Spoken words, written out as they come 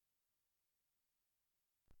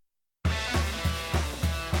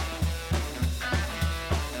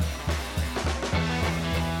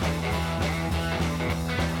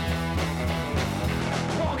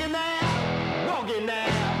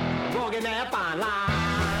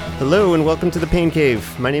Hello and welcome to The Pain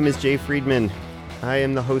Cave. My name is Jay Friedman. I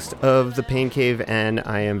am the host of The Pain Cave, and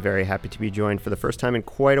I am very happy to be joined for the first time in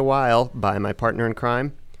quite a while by my partner in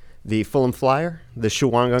crime, the Fulham Flyer, the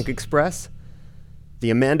Shawangunk Express,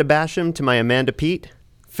 the Amanda Basham to my Amanda Pete,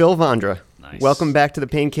 Phil Vondra. Nice. Welcome back to The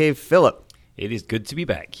Pain Cave, Philip. It is good to be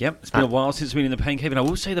back. Yep, it's been a while since we've been in the Pain Cave, and I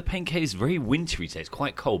will say the Pain Cave is very wintry today. It's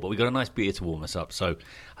quite cold, but we got a nice beer to warm us up, so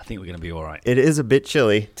I think we're going to be all right. It is a bit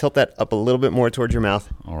chilly. Tilt that up a little bit more towards your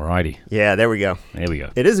mouth. Alrighty. Yeah, there we go. There we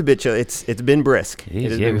go. It is a bit chilly. It's been brisk. It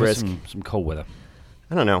has been been brisk. some cold weather.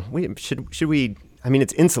 I don't know. Should we? I mean,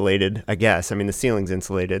 it's insulated, I guess. I mean, the ceiling's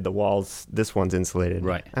insulated. The walls, this one's insulated.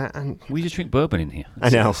 Right. We just drink bourbon in here. I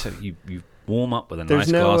know. So you warm up with a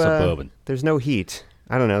nice glass of bourbon. There's no heat.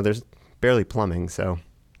 I don't know. There's barely plumbing, so.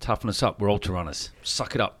 Toughen us up. We're Ultrarunners.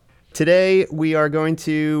 Suck it up. Today, we are going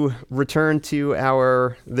to return to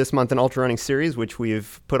our This Month in Ultrarunning series, which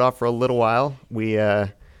we've put off for a little while. We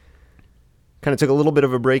kind of took a little bit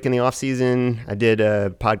of a break in the off-season. I did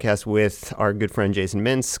a podcast with our good friend Jason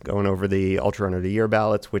Mintz going over the Ultrarunner of the Year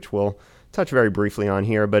ballots, which we'll touch very briefly on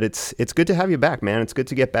here. But it's good to have you back, man. It's good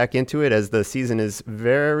to get back into it as the season is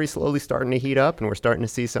very slowly starting to heat up, and we're starting to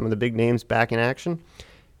see some of the big names back in action.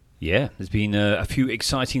 Yeah, there's been a few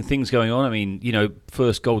exciting things going on. I mean,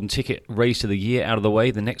 first golden ticket race of the year out of the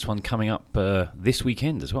way. The next one coming up this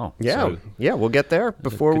weekend as well. Yeah, so, we'll get there.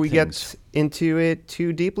 Before we things. get into it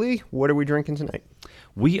too deeply, what are we drinking tonight?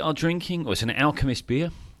 We are drinking, it's an Alchemist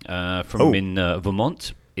beer from in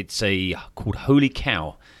Vermont. It's called Holy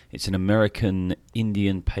Cow. It's an American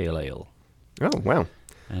Indian Pale Ale. Oh, wow.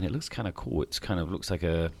 And it looks kind of cool. It's kind of looks like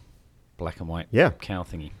a black and white cow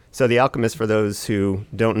thingy. So the Alchemist, for those who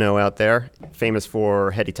don't know out there, famous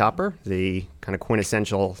for Heady Topper, the kind of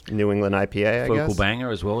quintessential New England IPA, I guess. Vertical Banger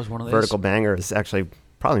as well as one of theirs. Vertical Banger is actually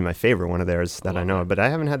probably my favorite one of theirs that I know of, but I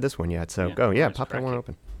haven't had this one yet. So pop that one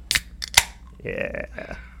open. Yeah.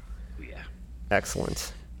 Yeah.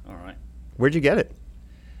 Excellent. All right. Where'd you get it?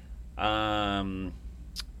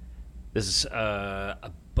 This is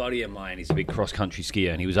a buddy of mine. He's a big cross-country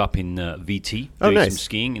skier, and he was up in VT doing some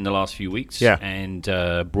skiing in the last few weeks, and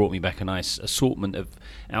brought me back a nice assortment of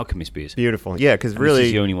Alchemist beers. Beautiful. Yeah, because really, this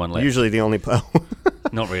is the only one left. Usually the only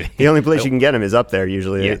Not really. The only place you can get them is up there.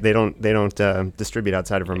 Usually, Yeah. they don't distribute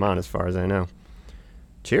outside of Vermont, as far as I know.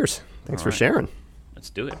 Cheers. Thanks for sharing. Let's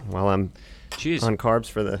do it. While I'm Cheers. on carbs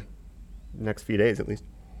for the next few days, at least.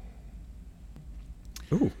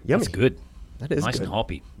 Ooh, yummy. That's good. That is nice good. and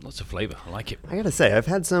hoppy. Lots of flavor. I like it. I gotta say, I've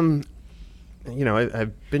had some.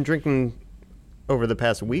 I've been drinking over the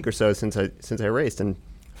past week or so since I raced, and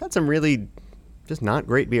I've had some really just not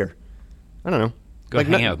great beer. I don't know. Go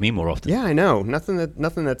hang out with me more often. Yeah, I know. Nothing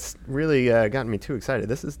that's really gotten me too excited.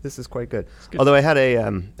 This is quite good. Although I had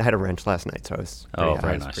a wrench last night, so I was.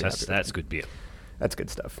 Very nice. That's good beer. That's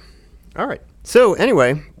good stuff. All right. So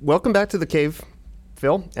anyway, welcome back to the cave,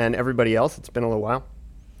 Phil, and everybody else. It's been a little while.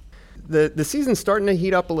 The season's starting to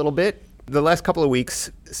heat up a little bit. The last couple of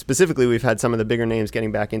weeks, specifically, we've had some of the bigger names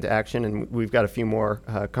getting back into action, and we've got a few more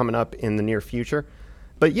coming up in the near future.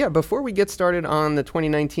 But yeah, before we get started on the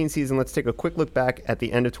 2019 season, let's take a quick look back at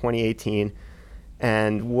the end of 2018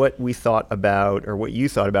 and what we thought about, or what you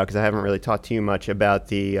thought about, because I haven't really talked to you much about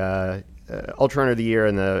the Ultrarunner of the Year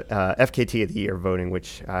and the FKT of the Year voting,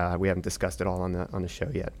 which we haven't discussed at all on the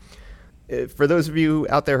show yet. For those of you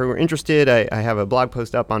out there who are interested, I have a blog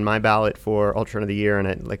post up on my ballot for Ultrarunner of the Year,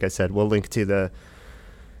 and like I said, we'll link to the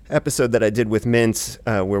episode that I did with Mintz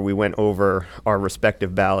where we went over our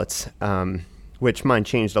respective ballots, which mine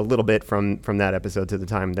changed a little bit from that episode to the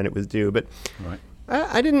time that it was due. But right.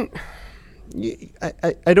 I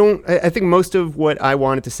think most of what I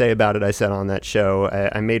wanted to say about it, I said on that show.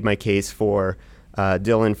 I made my case for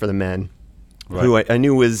Dylan for the men, who I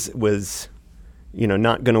knew was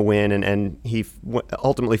not going to win, and he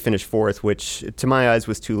ultimately finished fourth, which to my eyes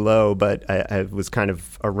was too low, but I was kind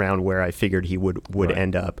of around where I figured he would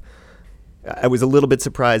end up. I was a little bit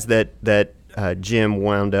surprised that Jim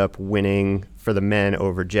wound up winning for the men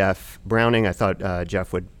over Jeff Browning. I thought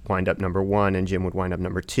Jeff would wind up number 1 and Jim would wind up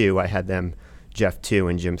number 2. I had them Jeff 2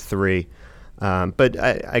 and Jim 3. But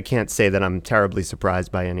I can't say that I'm terribly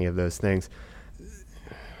surprised by any of those things.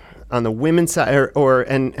 On the women's side,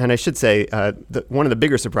 and I should say, one of the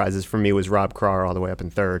bigger surprises for me was Rob Crawer all the way up in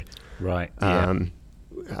third. Right. Yeah.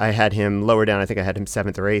 I had him lower down. I think I had him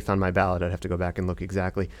 7th or 8th on my ballot. I'd have to go back and look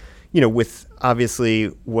exactly. With obviously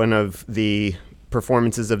one of the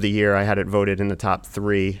performances of the year, I had it voted in the top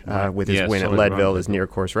 3 with his win at Leadville, his near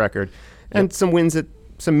course record, and some wins at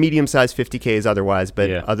some medium-sized 50Ks otherwise, but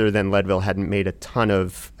Yeah. other than Leadville, hadn't made a ton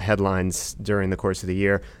of headlines during the course of the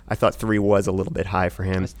year. I thought 3 was a little bit high for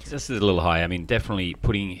him. That's just a little high. I mean, definitely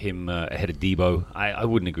putting him ahead of Debo. I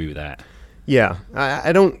wouldn't agree with that. Yeah,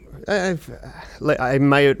 I don't. I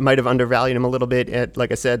might have undervalued him a little bit at,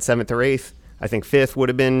 like I said, 7th or 8th. I think 5th would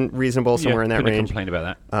have been reasonable, somewhere in that couldn't range. complain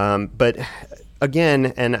about that. But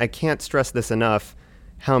again, and I can't stress this enough,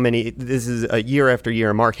 this is a year after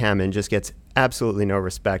year, Mark Hammond just gets absolutely no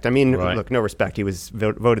respect. I mean, Right. look, no respect. He was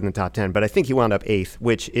voted in the top 10, but I think he wound up 8th,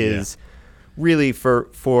 which is really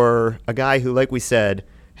for a guy who, like we said,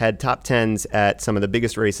 had top 10s at some of the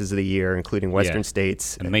biggest races of the year, including Western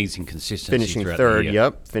States. Amazing consistency. Finishing throughout 3rd, the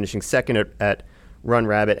year. finishing 2nd at Run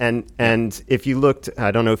Rabbit. And if you looked,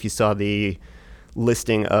 I don't know if you saw the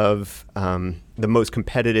listing of the most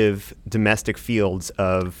competitive domestic fields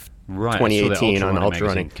of Right, 2018 on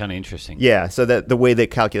Ultrarunning. Kind of interesting. Yeah, so that the way they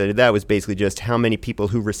calculated that was basically just how many people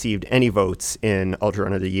who received any votes in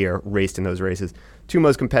Ultrarunner of the Year raced in those races. 2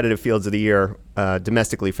 most competitive fields of the year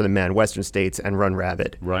domestically for the men, Western States and Run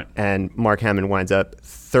Rabbit. Right. And Mark Hammond winds up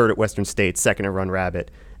 3rd at Western States, 2nd at Run Rabbit,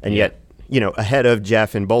 and yet, ahead of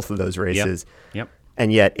Jeff in both of those races. Yep.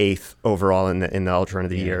 And yet 8th overall in the Ultrarunner of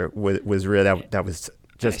the Year was really that was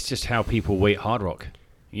just. It's just how people weight hard rock.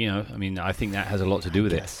 I mean, I think that has a lot to do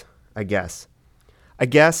with it. I guess.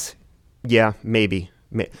 Yeah, maybe.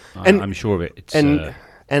 I'm sure of it. It's,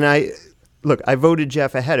 and I voted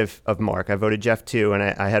Jeff ahead of Mark. I voted Jeff 2, and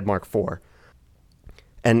I had Mark 4.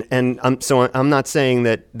 And I'm not saying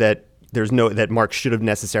that Mark should have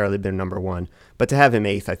necessarily been number 1, but to have him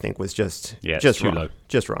 8th, I think, was just too wrong. low.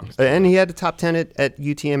 Just wrong. And he had a top 10 at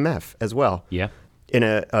UTMF as well. Yeah. In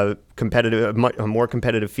a more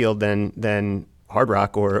competitive field than Hard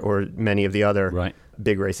Rock or many of the other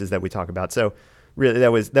big races that we talk about. So really,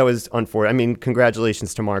 that was unfortunate. I mean,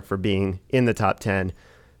 congratulations to Mark for being in the top 10.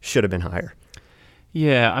 Should have been higher.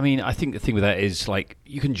 Yeah, I mean, I think the thing with that is, like,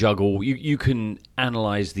 you can juggle, you can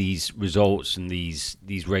analyze these results and these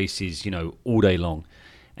races, all day long,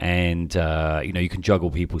 and you can juggle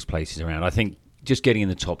people's places around. I think just getting in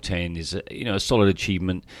the top 10 is a solid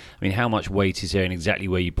achievement. I mean, how much weight is there in exactly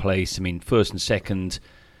where you place? I mean, 1st and 2nd,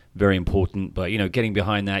 very important, but getting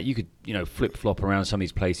behind that, you could flip flop around some of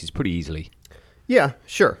these places pretty easily. Yeah,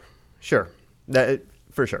 sure, that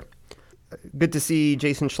for sure. Good to see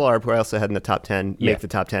Jason Schlarb, who I also had in the top 10, make the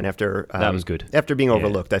top 10 after that was good. After being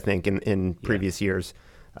overlooked, I think, in previous years.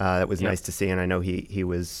 That was nice to see, and I know he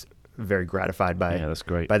was very gratified by that's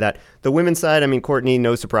great. by that. The women's side, I mean, Courtney,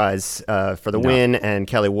 no surprise for the win, and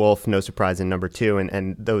Kelly Wolf, no surprise in number 2,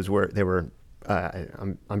 and those were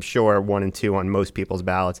I'm sure 1 and 2 on most people's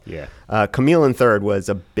ballots. Yeah. Camille in 3rd was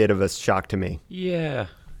a bit of a shock to me.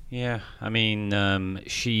 Yeah, I mean,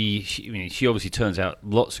 she obviously turns out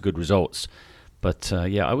lots of good results, but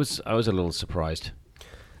I was a little surprised.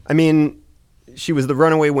 I mean, she was the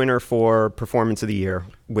runaway winner for Performance of the Year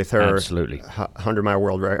with her 100-mile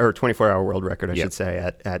world record, or 24-hour world record, I should say,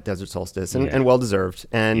 at Desert Solstice, and well deserved.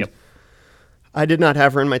 And I did not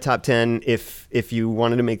have her in my top 10. If you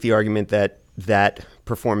wanted to make the argument that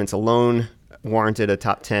performance alone warranted a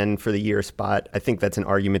top 10 for the year spot, I think that's an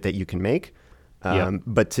argument that you can make.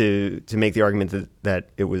 But to make the argument that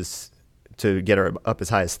it was to get her up as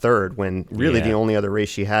high as 3rd, when really the only other race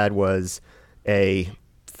she had was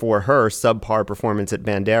for her, subpar performance at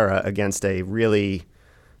Bandera against a really,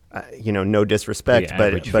 no disrespect,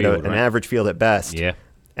 but an average field at best. Yeah.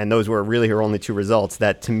 And those were really her only 2 results.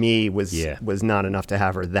 That to me was not enough to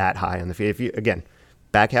have her that high on the field. If you, again,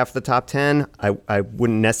 back half of the top 10, I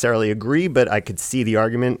wouldn't necessarily agree, but I could see the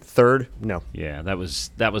argument. 3rd, no. Yeah, that was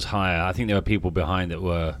higher. I think there were people behind that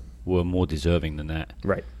were more deserving than that.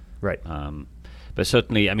 Right. But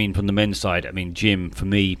certainly, I mean, from the men's side, I mean, Jim, for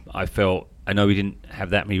me, I know he didn't have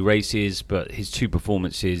that many races, but his 2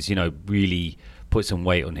 performances, really put some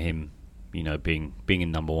weight on him, being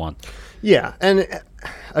in number 1. Yeah, and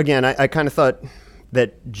again, I kind of thought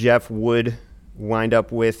that Jeff would wind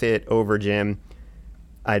up with it over Jim.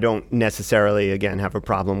 I don't necessarily, again, have a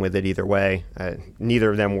problem with it either way.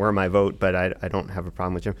 Neither of them were my vote, but I don't have a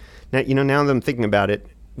problem with Jim. Now that I'm thinking about it,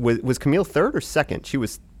 was Camille 3rd or 2nd? She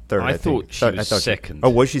was 3rd, I think. She was 2nd. Oh,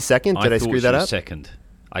 was she 2nd? Did I screw that up? She was 2nd.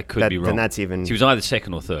 I could be wrong. Then that's even... She was either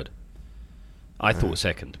 2nd or 3rd. I thought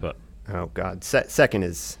 2nd, but... Oh, God. 2nd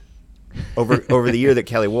is... over the year that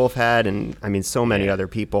Kelly Wolf had, and, I mean, so many other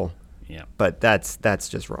people. Yeah. But that's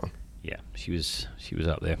just wrong. Yeah, she was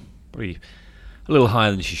up there. Probably a little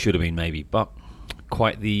higher than she should have been, maybe, but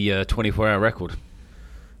quite the 24-hour record.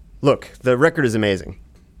 Look, the record is amazing.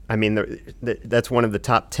 I mean, that's one of the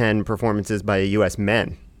top 10 performances by U.S.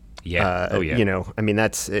 men. Yeah. I mean,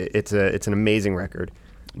 it's an amazing record.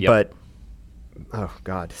 Yep. But, oh,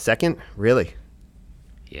 God, second? Really?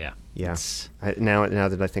 Yeah. Yeah. Now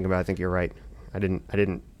that I think about it, I think you're right. I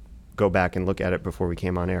didn't go back and look at it before we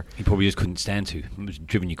came on air. He probably just couldn't stand to. It was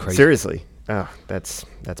driven you crazy. Seriously. Oh, that's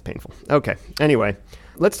painful. Okay. Anyway,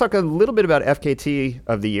 let's talk a little bit about FKT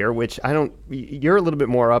of the year, which you're a little bit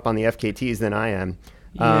more up on the FKTs than I am.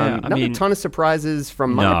 Yeah, not a ton of surprises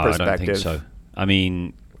from my perspective. I don't think so. I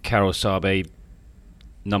mean, Karol Sabe,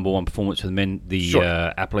 number one performance for the men,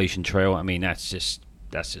 Appalachian Trail. I mean, that's just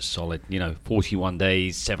solid. 41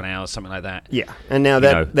 days, 7 hours, something like that. Yeah, and now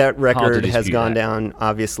that record has gone down,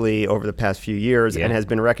 obviously, over the past few years, and has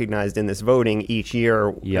been recognized in this voting each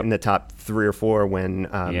year in the top 3 or 4. When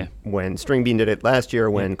Stringbean did it last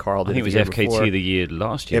year, when Carl did it, I think it was FKT of the year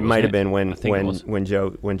last year. It might have been when Joe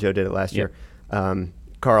did it last year.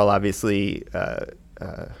 Carl, obviously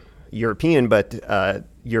European, but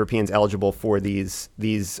Europeans eligible for these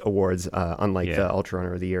awards, unlike the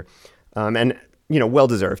Ultrarunner of the year, and well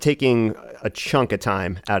deserved, taking a chunk of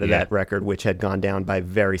time out of that record, which had gone down by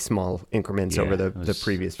very small increments over the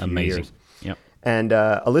previous few years. Yep. And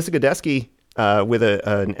Alyssa Godesky with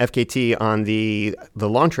an FKT on the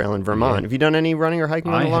long trail in Vermont. Yeah. Have you done any running or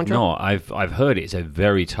hiking on the long trail? No, I've heard it's a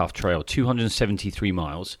very tough trail, 273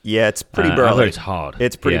 miles. Yeah, it's pretty burly. I've heard it's hard.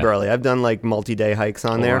 It's pretty burly. I've done like multi-day hikes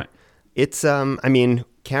on there. Right. It's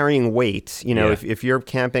carrying weight. If you're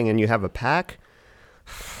camping and you have a pack,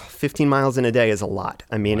 15 miles in a day is a lot.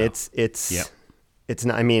 I mean, it's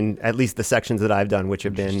not. I mean, at least the sections that I've done, which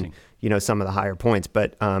have been some of the higher points,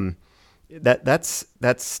 but that's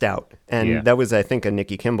stout, and that was, I think, a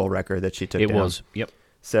Nikki Kimball record that she took down. It was. Yep.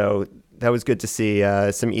 So that was good to see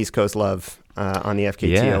some East Coast love on the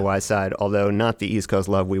FKTOY side, although not the East Coast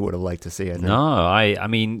love we would have liked to see. I think. No, I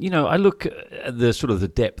mean, I look at the sort of the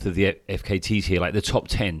depth of the FKTs here, like the top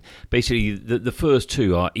 10. Basically, the first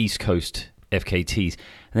 2 are East Coast FKTs,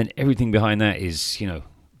 and then everything behind that is,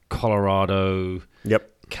 Colorado,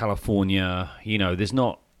 California. There's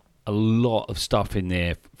not a lot of stuff in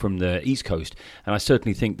there from the East Coast, and I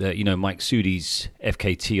certainly think that Mike Sudi's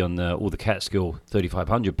FKT on all the Catskill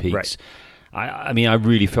 3,500 peaks. Right. I mean, I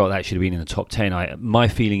really felt that should have been in the top 10. My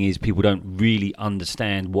feeling is people don't really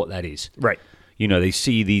understand what that is. Right. They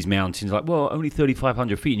see these mountains like, well, only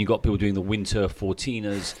 3,500 feet, and you've got people doing the winter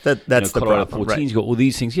 14ers. That's the Colorado problem. 14s. Right. You've got all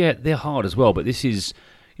these things. Yeah, they're hard as well, but this is,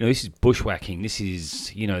 this is bushwhacking. This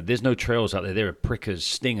is, there's no trails out there. There are prickers,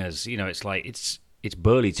 stingers. It's like it's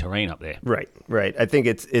burly terrain up there. Right. I think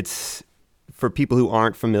it's for people who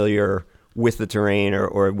aren't familiar with the terrain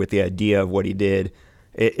or with the idea of what he did.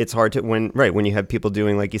 It's hard to when you have people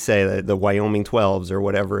doing, like you say, the Wyoming 12s or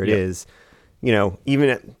whatever it is.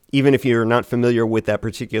 Even if you're not familiar with that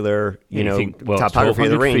particular topography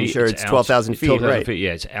of the range, or it's 12,000 feet. 12,000 feet.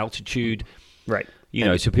 Yeah, it's altitude. Right.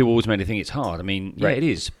 So people always make me think it's hard. I mean, it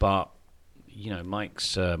is, but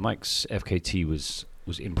Mike's FKT was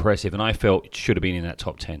impressive, and I felt it should have been in that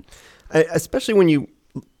top 10. Especially when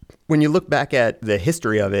you look back at the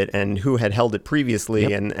history of it and who had held it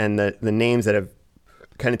previously, and the names that have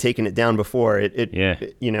kind of taken it down before and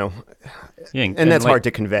that's hard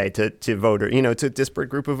to convey to voter, to a disparate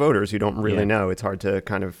group of voters who don't really know. It's hard to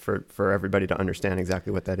kind of for everybody to understand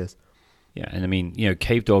exactly what that is. Yeah, and I mean,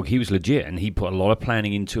 Cave Dog, he was legit, and he put a lot of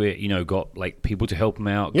planning into it. got like people to help him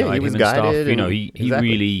out, guide him and stuff. He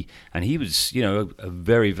really, and he was a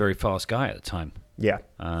very, very fast guy at the time. Yeah,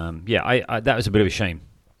 I that was a bit of a shame.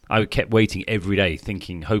 I kept waiting every day,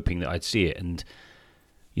 hoping that I'd see it, and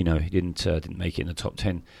he didn't make it in the top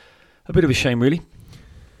 10. A bit of a shame, really.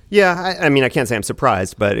 Yeah, I mean, I can't say I'm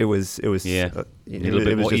surprised, but it was a little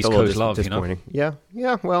bit more East Coast love, disappointing. Yeah.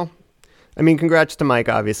 Well, I mean, congrats to Mike.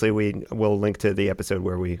 Obviously, we'll link to the episode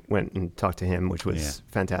where we went and talked to him, which was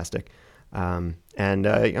fantastic. And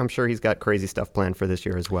I'm sure he's got crazy stuff planned for this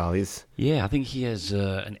year as well. I think he has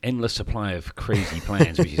an endless supply of crazy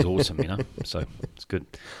plans, which is awesome. So it's good.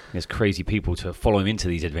 He has crazy people to follow him into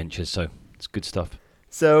these adventures. So it's good stuff.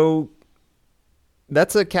 So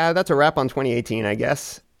that's a wrap on 2018, I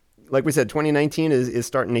guess. Like we said, 2019 is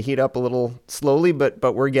starting to heat up a little slowly,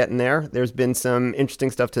 but we're getting there. There's been some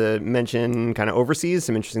interesting stuff to mention kind of overseas,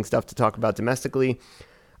 some interesting stuff to talk about domestically.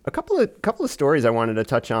 A couple of stories I wanted to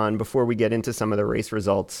touch on before we get into some of the race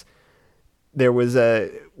results. There was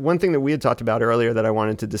one thing that we had talked about earlier that I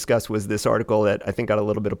wanted to discuss was this article that I think got a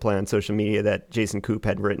little bit of play on social media that Jason Koop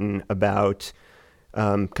had written about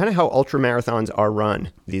kind of how ultra marathons are run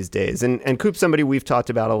these days. And Koop's somebody we've talked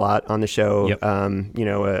about a lot on the show. Yep.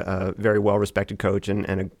 A very well-respected coach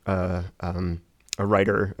and a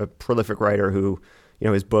writer, a prolific writer who,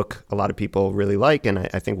 his book a lot of people really like, and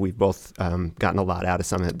I think we've both gotten a lot out of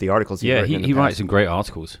some of the articles he's written in the he past. writes some great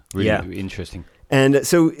articles. Really interesting. And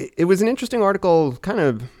so it was an interesting article, kind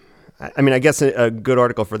of, I mean, I guess a good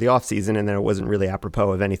article for the off season, and then it wasn't really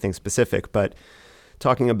apropos of anything specific, but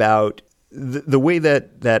talking about the way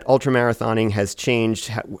that ultramarathoning has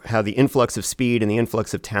changed, how the influx of speed and the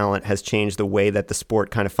influx of talent has changed the way that the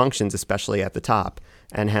sport kind of functions, especially at the top,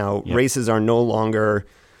 and how races are no longer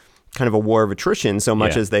kind of a war of attrition so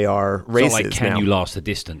much as they are races. It's not like, can you last the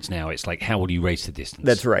distance now? It's like, how will you race the distance?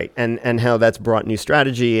 That's right. And how that's brought new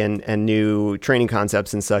strategy and new training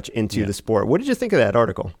concepts and such into the sport. What did you think of that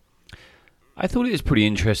article? I thought it was pretty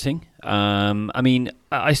interesting. I mean,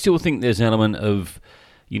 I still think there's an element of,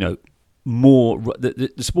 more. The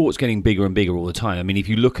sport's getting bigger and bigger all the time. I mean, if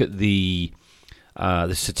you look at the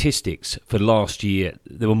statistics for last year,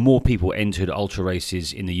 there were more people entered ultra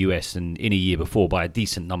races in the US than in a year before by a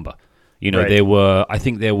decent number. There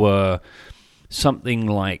were something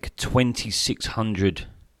like 2,600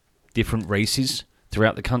 different races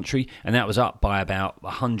throughout the country, and that was up by about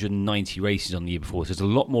 190 races on the year before. So there's a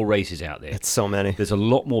lot more races out there. It's so many. There's a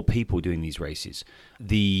lot more people doing these races.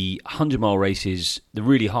 The 100-mile races, the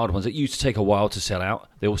really hard ones, that used to take a while to sell out,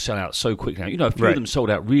 they all sell out so quickly now. A few of them sold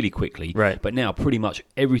out really quickly, but now pretty much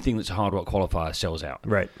everything that's a hard rock qualifier sells out.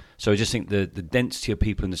 Right. So I just think the density of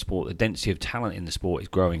people in the sport, the density of talent in the sport is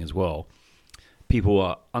growing as well. People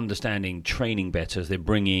are understanding training better. They're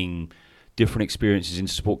bringing different experiences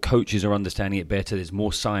into sport. Coaches are understanding it better. There's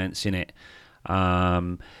more science in it.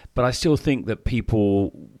 But I still think that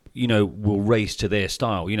people, will race to their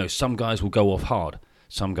style. Some guys will go off hard.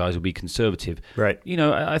 Some guys will be conservative. Right.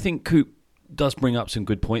 I think Coop does bring up some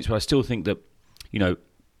good points, but I still think that,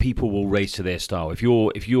 people will race to their style. If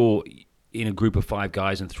you're in a group of 5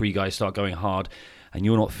 guys and 3 guys start going hard and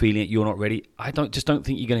you're not feeling it, you're not ready, I don't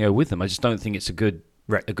think you're going to go with them. I just don't think it's a good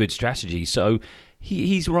strategy. So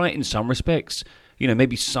he's right in some respects.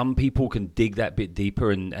 Maybe some people can dig that bit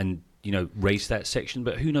deeper and race that section,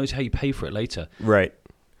 but who knows how you pay for it later. Right.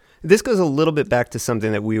 This goes a little bit back to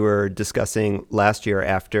something that we were discussing last year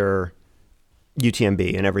after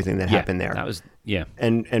UTMB and everything that happened there. That was,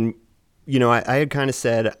 And I had kind of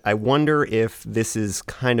said, I wonder if this is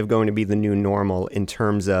kind of going to be the new normal in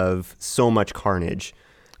terms of so much carnage.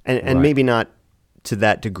 And maybe not to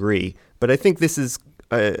that degree, but I think this is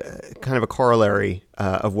kind of a corollary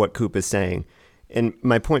of what Coop is saying. And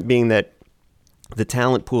my point being that the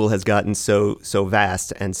talent pool has gotten so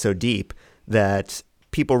vast and so deep that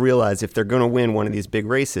people realize if they're going to win one of these big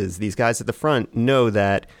races, these guys at the front know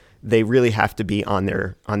that they really have to be on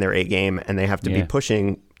their A game, and they have to be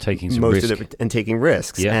pushing taking some most risk. of it and taking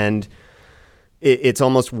risks. Yeah. And it's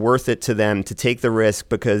almost worth it to them to take the risk,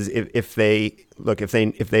 because if they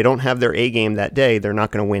don't have their A game that day, they're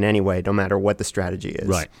not going to win anyway, no matter what the strategy is.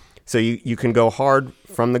 Right. So you can go hard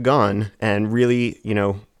from the gun and really,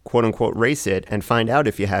 quote unquote, race it and find out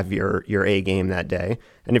if you have your A game that day.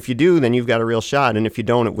 And if you do, then you've got a real shot. And if you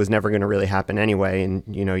don't, it was never going to really happen anyway. And,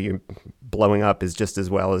 you blowing up is just as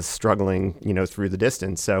well as struggling, through the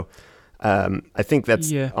distance. So I think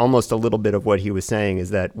that's almost a little bit of what he was saying,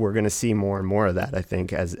 is that we're going to see more and more of that, I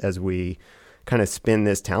think, as we kind of spin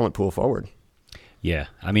this talent pool forward. Yeah.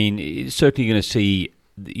 I mean, it's certainly going to see,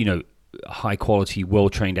 high quality,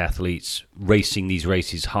 well-trained athletes racing these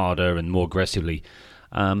races harder and more aggressively.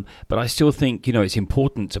 But I still think, it's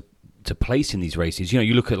important to place in these races.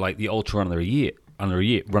 You look at like the Ultra Runner of the Year.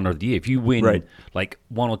 If you win like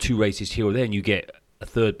 1 or 2 races here or there and you get a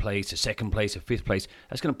 3rd place, a 2nd place, a 5th place,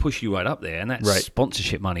 that's going to push you right up there. And that's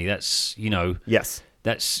sponsorship money. That's,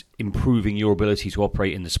 that's improving your ability to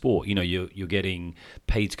operate in the sport. You're getting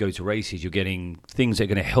paid to go to races. You're getting things that are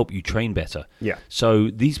going to help you train better. Yeah. So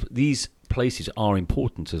these places are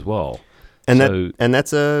important as well. And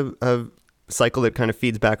that's a cycle that kind of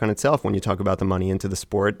feeds back on itself when you talk about the money into the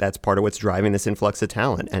sport. That's part of what's driving this influx of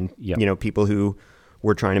talent. And, people who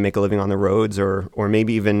were trying to make a living on the roads or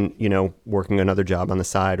maybe even, working another job on the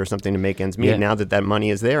side or something to make ends meet. Now that money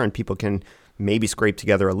is there and people can maybe scrape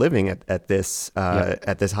together a living at this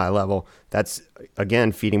high level, that's,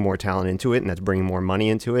 again, feeding more talent into it, and that's bringing more money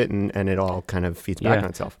into it, and it all kind of feeds back on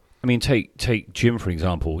itself. I mean, take Jim, for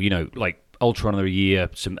example, like Ultra Runner of the Year,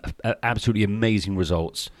 some absolutely amazing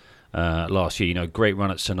results last year. Great run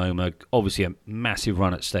at Sonoma, obviously a massive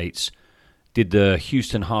run at States. Did the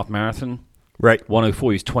Houston half marathon. Right.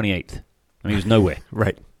 104, he was 28th. I mean, he was nowhere.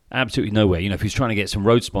 Right. Absolutely nowhere. If he's trying to get some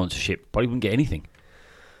road sponsorship, probably wouldn't get anything.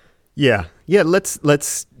 Yeah.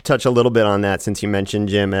 Let's touch a little bit on that, since you mentioned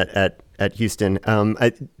Jim at Houston.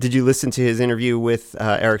 Did you listen to his interview with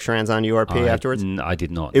Eric Schranz on URP afterwards? I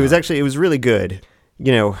did not. It was really good.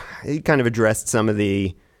 He kind of addressed some of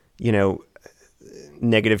the,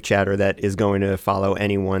 negative chatter that is going to follow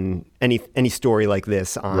any story like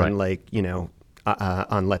this on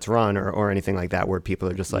on Let's Run or anything like that, where people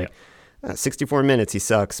are just like, 64 minutes, he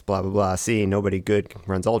sucks, blah, blah, blah. See, nobody good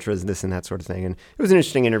runs ultras, this and that sort of thing. And it was an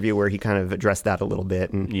interesting interview where he kind of addressed that a little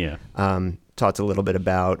bit and talked a little bit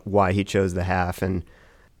about why he chose the half. And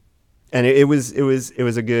it was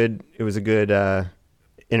a good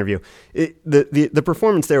interview. The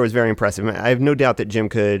performance there was very impressive. I have no doubt that Jim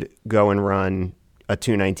could go and run a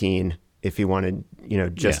 2:19 if he wanted,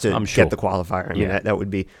 just to get the qualifier. I mean, that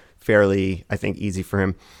would be fairly, I think, easy for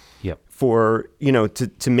him. Yep. For,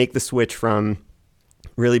 to make the switch from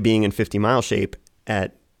really being in 50-mile shape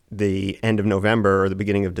at the end of November or the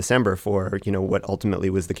beginning of December for, what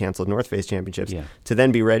ultimately was the canceled North Face Championships, to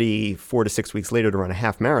then be ready 4 to 6 weeks later to run a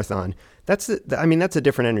half marathon. That's a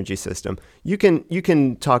different energy system. You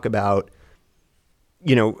can talk about,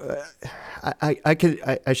 I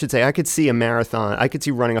could see a marathon. I could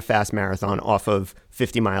see running a fast marathon off of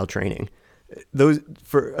 50-mile training.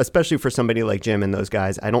 Especially for somebody like Jim and those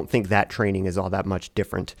guys, I don't think that training is all that much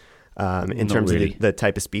different in terms of the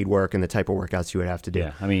type of speed work and the type of workouts you would have to do.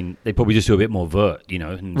 Yeah, I mean, they probably just do a bit more vert,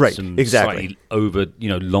 and some slightly over,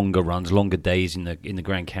 longer runs, longer days in the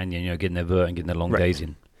Grand Canyon, getting their vert and getting their long days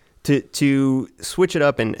in. To switch it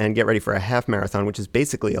up and get ready for a half marathon, which is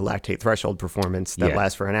basically a lactate threshold performance that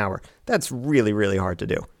lasts for an hour, that's really, really hard to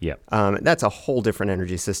do. Yeah. That's a whole different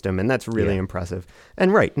energy system, and that's really impressive.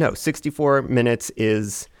 And 64 minutes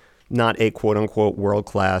is not a quote-unquote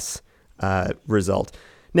world-class result.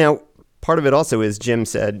 Now, part of it also is Jim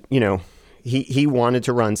said, he wanted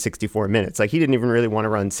to run 64 minutes. Like, he didn't even really want to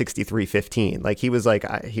run 63:15. Like, he was like,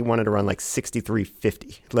 he wanted to run like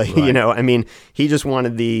 63:50. Like, right. He just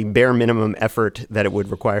wanted the bare minimum effort that it would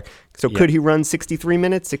require. So could he run 63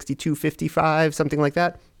 minutes, 62:55, something like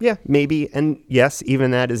that? Yeah, maybe. And yes, even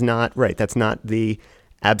that is not right. That's not the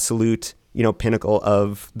absolute, pinnacle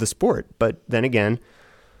of the sport. But then again,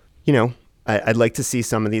 I'd like to see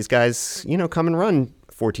some of these guys, come and run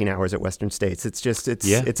 14 hours at Western States. It's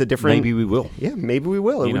a different. Maybe we will. Yeah, maybe we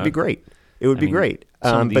will. It would be great. It would be great.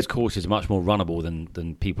 Some of these courses are much more runnable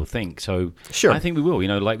than people think. So sure. I think we will.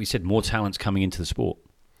 Like we said, more talent's coming into the sport.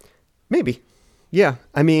 Maybe. Yeah.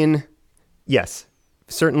 Yes.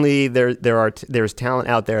 Certainly there's talent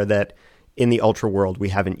out there that in the ultra world we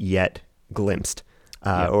haven't yet glimpsed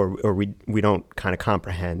or we don't kind of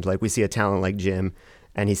comprehend. Like, we see a talent like Jim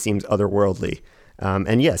and he seems otherworldly.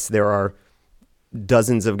 And yes, there are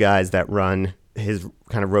dozens of guys that run his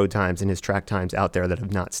kind of road times and his track times out there that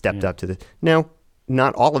have not stepped up to the. Now,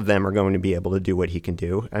 not all of them are going to be able to do what he can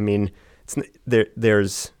do.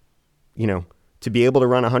 There's to be able to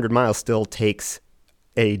run 100 miles still takes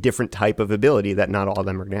a different type of ability that not all of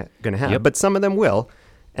them are going to have, but some of them will.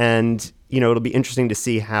 And, it'll be interesting to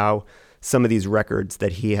see how some of these records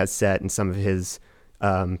that he has set and some of his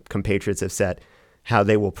compatriots have set, how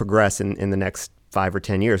they will progress in the next 5 or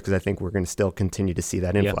 10 years, because I think we're going to still continue to see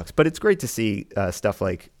that influx. But it's great to see stuff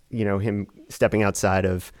like, him stepping outside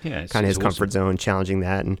of kind of his comfort zone, challenging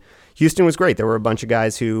that. And Houston was great. There were a bunch of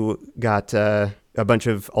guys who got, a bunch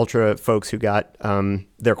of ultra folks who got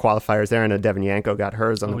their qualifiers there, and Devin Yanko got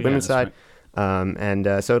hers on the women's side.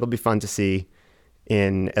 Right. So it'll be fun to see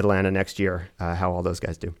in Atlanta next year how all those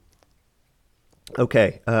guys do.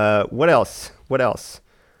 Okay, what else?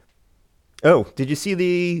 Oh, did you see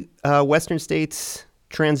the Western States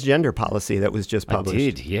transgender policy that was just published? I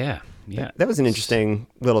did, yeah. That was an interesting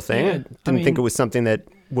little thing. I didn't think it was something that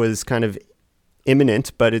was kind of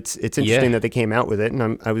imminent, but it's interesting that they came out with it.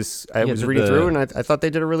 And I was reading through, and I thought they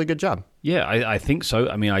did a really good job. Yeah, I think so.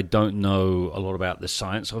 I don't know a lot about the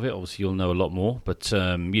science of it. Obviously, you'll know a lot more. But,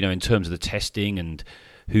 in terms of the testing and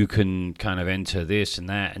who can kind of enter this and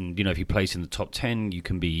that, and if you place in the top 10, you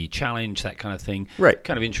can be challenged, that kind of thing. Right.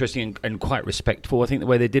 Kind of interesting and quite respectful, I think, the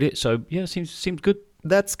way they did it. So yeah, seemed good.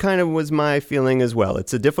 That's kind of was my feeling as well.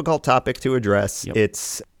 It's a difficult topic to address. Yep.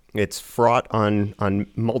 It's fraught on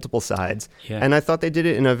multiple sides, and I thought they did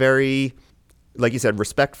it in a very, like you said,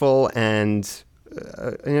 respectful and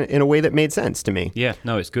in a way that made sense to me. Yeah,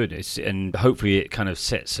 no, it's good. And hopefully it kind of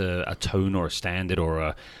sets a tone or a standard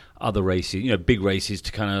or other races, big races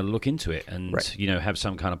to kind of look into it and, have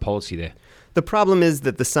some kind of policy there. The problem is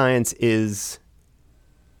that the science is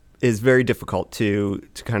very difficult to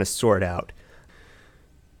kind of sort out.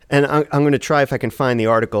 And I'm going to try if I can find the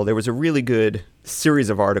article. There was a really good series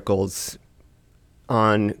of articles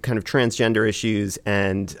on kind of transgender issues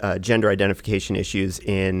and gender identification issues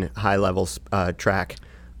in high-level track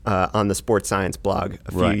on the Sports Science blog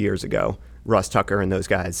a few years ago. Ross Tucker and those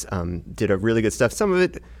guys did a really good stuff. Some of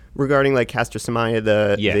it regarding like Castor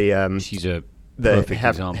Semenya, she's a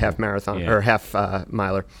half marathon or half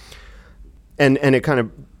miler, and it kind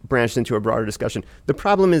of branched into a broader discussion. The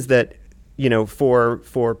problem is that for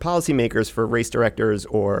policymakers, for race directors,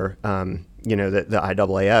 or the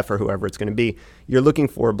IAAF or whoever it's going to be, you're looking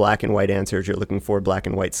for black and white answers. You're looking for black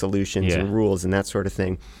and white solutions and rules and that sort of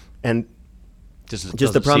thing. And just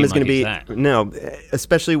the problem is going to be no,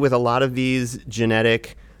 especially with a lot of these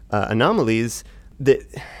genetic anomalies.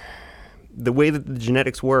 The way that the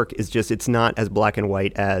genetics work is just it's not as black and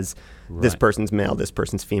white as this person's male, this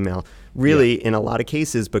person's female. Really, in a lot of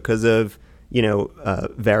cases, because of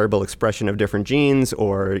variable expression of different genes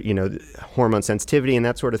or hormone sensitivity and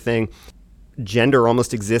that sort of thing, gender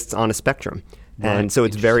almost exists on a spectrum. And so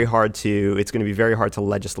it's going to be very hard to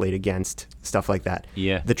legislate against stuff like that.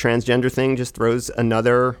 Yeah. The transgender thing just throws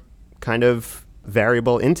another kind of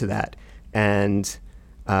variable into that. And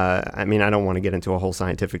I don't want to get into a whole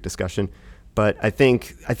scientific discussion, but I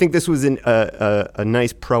think this was a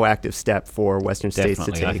nice proactive step for Western states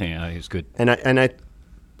to take. I think it was good. And I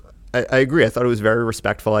agree. I thought it was very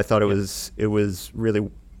respectful. I thought it was really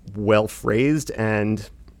well phrased, and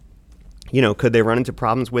could they run into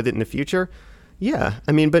problems with it in the future? Yeah,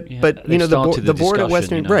 but the board at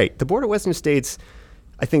Western the board at Western states,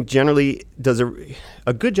 I think generally does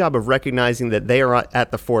a good job of recognizing that they are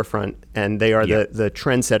at the forefront and they are the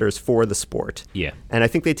trendsetters for the sport. Yeah, and I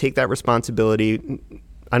think they take that responsibility.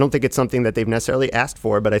 I don't think it's something that they've necessarily asked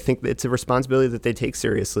for, but I think it's a responsibility that they take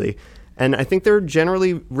seriously. And I think they're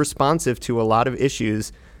generally responsive to a lot of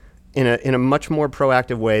issues in a much more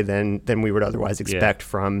proactive way than we would otherwise expect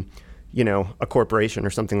from a corporation or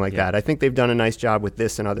something like that. I think they've done a nice job with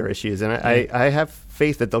this and other issues, and I have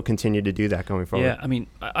faith that they'll continue to do that going forward. Yeah,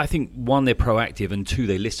 I think one, they're proactive, and two,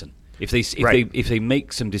 they listen. If they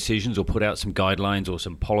make some decisions or put out some guidelines or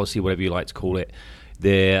some policy, whatever you like to call it,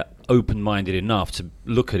 they're open-minded enough to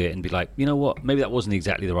look at it and be like, you know what, maybe that wasn't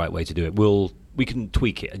exactly the right way to do it. We can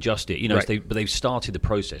tweak it, adjust it. But they've started the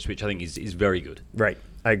process, which I think is very good. Right,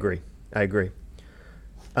 I agree.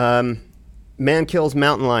 Man kills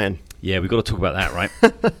mountain lion. Yeah, we've got to talk about that, right?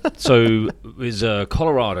 So it was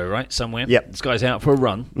Colorado, right, somewhere. Yep. This guy's out for a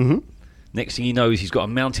run. Mm-hmm. Next thing he knows, he's got a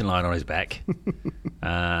mountain lion on his back.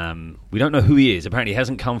 We don't know who he is. Apparently, he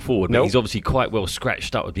hasn't come forward, but he's obviously quite well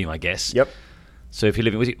scratched up, would be my guess. Yep. So if you're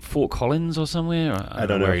living, was it Fort Collins or somewhere? I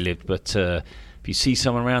don't know where he lived, but if you see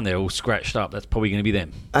someone around there all scratched up, that's probably going to be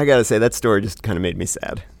them. I got to say, that story just kind of made me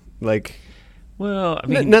sad. Well,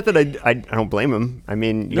 not that I don't blame him.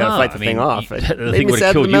 You got to fight the thing off. The thing would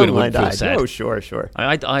have killed you and it wouldn't feel sad. Oh, sure.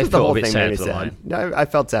 I felt a bit sad for the lion. I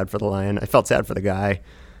felt sad for the lion. I felt sad for the guy.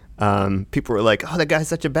 People were like, "Oh, that guy's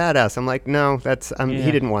such a badass." I'm like, "No,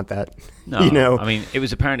 he didn't want that." No, it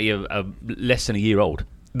was apparently a less than a year old.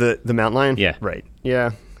 The mountain lion. Yeah, right.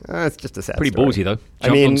 Yeah. It's just a sad Pretty story. ballsy, though.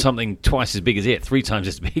 Jumped on something twice as big as it, 3 times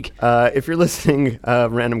as big. If you're listening,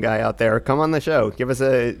 random guy out there, come on the show. Drop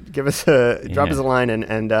us a line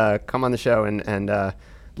and come on the show and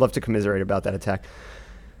love to commiserate about that attack.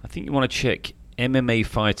 I think you want to check MMA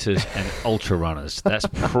fighters and ultra runners. That's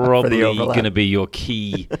probably going to be your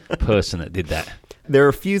key person that did that. There are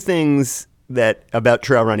a few things about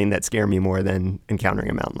trail running that scare me more than encountering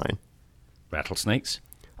a mountain lion. Rattlesnakes?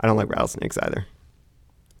 I don't like rattlesnakes either.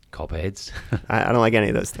 Copperheads? I don't like any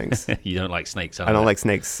of those things. You don't like snakes? I don't like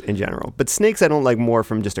snakes in general. But snakes I don't like more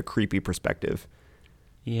from just a creepy perspective.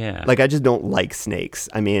 Yeah. I just don't like snakes.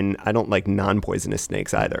 I don't like non-poisonous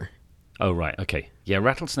snakes either. Oh, right. Okay. Yeah,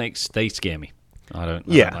 rattlesnakes, they scare me. I don't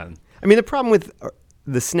like them. The problem with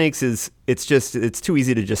the snakes is it's too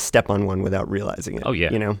easy to just step on one without realizing it. Oh,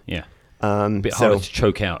 yeah. Yeah. A bit harder to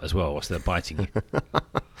choke out as well, so they're biting you.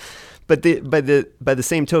 But by the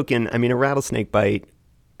same token, a rattlesnake bite,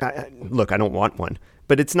 look, I don't want one,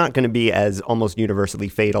 but it's not going to be as almost universally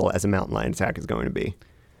fatal as a mountain lion attack is going to be.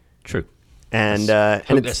 True. And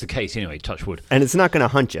that's the case anyway, touch wood. And it's not going to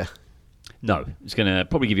hunt you. No, it's going to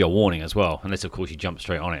probably give you a warning as well, unless, of course, you jump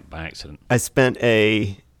straight on it by accident. I spent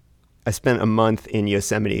a month in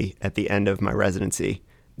Yosemite at the end of my residency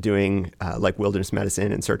doing wilderness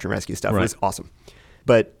medicine and search and rescue stuff. Right. It was awesome.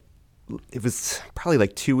 But it was probably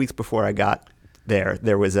 2 weeks before I got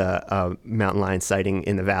there was a mountain lion sighting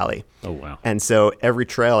in the valley. Oh, wow. And so every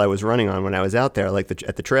trail I was running on when I was out there, at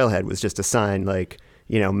the trailhead, was just a sign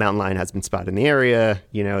mountain lion has been spotted in the area,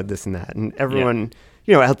 this and that. And everyone,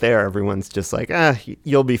 out there, everyone's just like,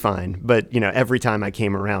 you'll be fine. But, every time I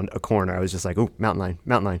came around a corner, I was just like, oh, mountain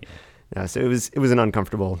lion. Yeah. So it was an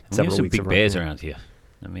uncomfortable several weeks. Some big bears around here.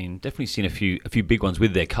 Definitely seen a few big ones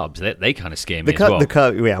with their cubs. They kind of scare me as well. The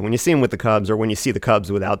cub, yeah. When you see them with the cubs, or when you see the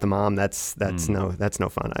cubs without the mom, that's no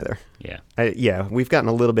fun either. Yeah. We've gotten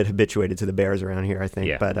a little bit habituated to the bears around here, I think.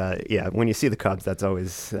 Yeah. But when you see the cubs, that's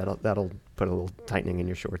always that'll put a little tightening in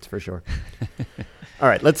your shorts for sure. All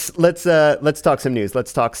right, let's talk some news.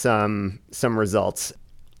 Let's talk some results.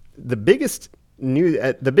 The biggest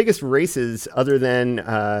races, other than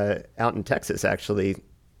out in Texas, actually,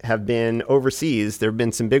 have been overseas. There have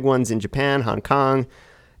been some big ones in Japan, Hong Kong,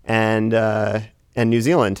 and New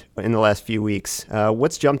Zealand in the last few weeks.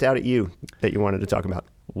 What's jumped out at you that you wanted to talk about?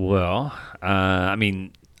 Well, I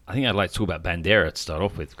think I'd like to talk about Bandera to start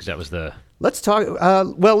off with, because that was the. Let's talk.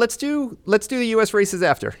 Let's do the U.S. races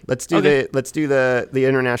after. Let's do the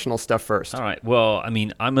international stuff first. All right. Well,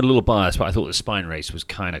 I'm a little biased, but I thought the Spine race was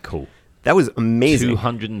kind of cool. That was amazing.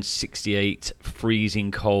 268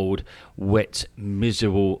 freezing cold, wet,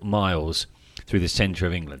 miserable miles through the centre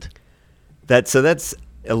of England. That's a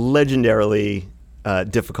legendarily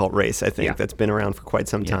difficult race, I think. Yeah. That's been around for quite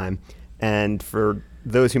some time. And for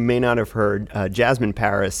those who may not have heard, Jasmine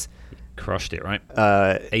Paris crushed it, right?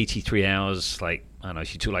 83 hours, I don't know,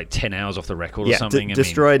 she took 10 hours off the record or something.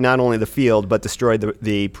 Destroyed not only the field, but destroyed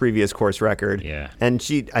the previous course record. Yeah. And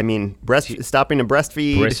stopping to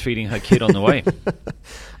breastfeed. Breastfeeding her kid on the way.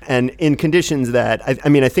 And in conditions that, I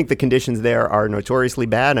think the conditions there are notoriously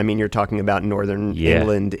bad. You're talking about northern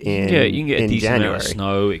England in January. You can get a decent amount of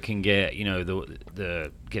snow. It can get,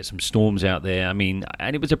 get some storms out there. And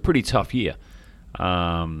it was a pretty tough year.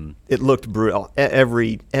 It looked brutal.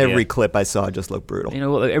 Every clip I saw just looked brutal. You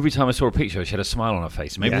know what? Every time I saw a picture, she had a smile on her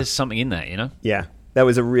face. Maybe there's something in that, Yeah, that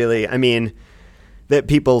was that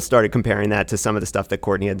people started comparing that to some of the stuff that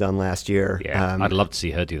Courtney had done last year. Yeah, I'd love to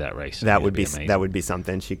see her do that race. That would be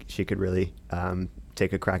something. She could really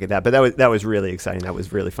take a crack at that. But that was really exciting. That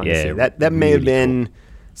was really fun to see. That really may have been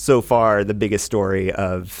so far the biggest story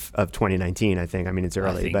of 2019. I think. It's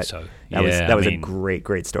early, I think but so. That was a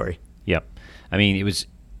great story. Yep. It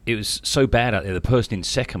was so bad out there. The person in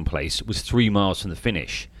second place was 3 miles from the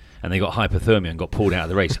finish, and they got hypothermia and got pulled out of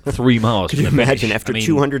the race. 3 miles. Could you imagine after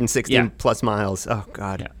 216 plus miles? Oh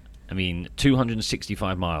God. Yeah.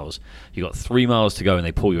 265 miles. You got 3 miles to go, and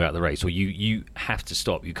they pull you out of the race, or you have to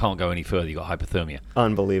stop. You can't go any further. You got hypothermia.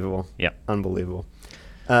 Unbelievable. Yeah. Unbelievable.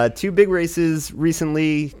 2 big races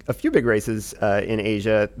recently. A few big races in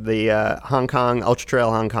Asia. The Hong Kong Ultra Trail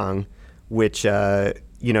Hong Kong, which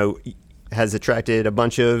has attracted a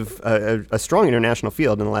bunch of a strong international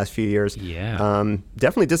field in the last few years. Yeah.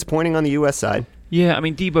 Definitely disappointing on the U.S. side. Yeah,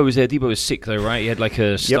 Debo was there. Debo was sick, though, right? He had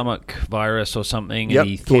a stomach virus or something, and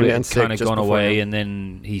he thought it had kind of gone away, and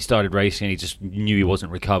then he started racing, and he just knew he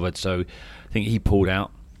wasn't recovered, so I think he pulled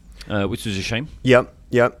out, which was a shame. Yep.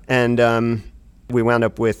 And we wound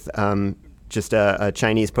up with just a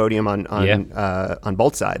Chinese podium on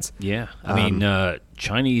both sides. Yeah.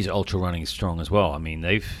 Chinese ultra running is strong as well.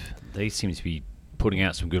 They seem to be putting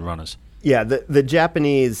out some good runners. Yeah, the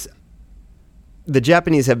Japanese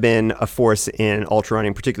have been a force in ultra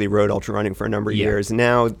running, particularly road ultra running, for a number of years.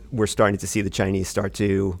 Now we're starting to see the Chinese start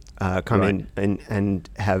to come in and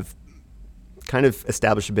have kind of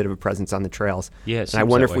established a bit of a presence on the trails. Yeah, and I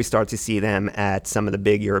wonder if we start to see them at some of the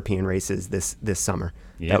big European races this summer.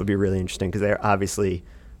 Yeah. That would be really interesting, because they're obviously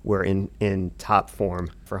were in top form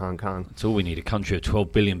for Hong Kong. That's all we need, a country of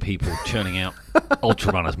 12 billion people churning out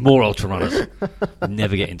ultra runners, more ultra runners.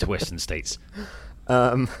 Never get into Western states.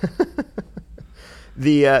 The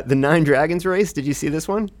Nine Dragons race, did you see this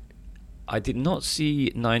one? I did not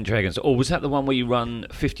see Nine Dragons. Or was that the one where you run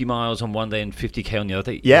 50 miles on one day and 50k on the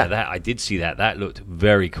other day? Yeah. That I did see that. That looked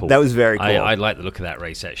very cool. That was very cool. I like the look of that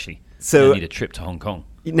race, actually. So I need a trip to Hong Kong.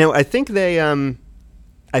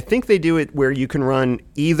 I think they do it where you can run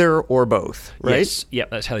either or both, right? Yes.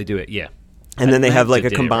 Yep, that's how they do it. Yeah. And then they have a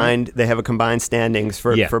combined. They have a combined standings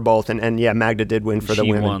for both, and Magda did win for the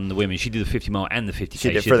women. She won the women. She did the 50 mile and the 50k.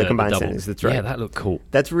 She did for the combined standings. That's right. Yeah, that looked cool.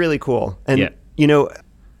 That's really cool. And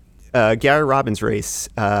Gary Robbins' race,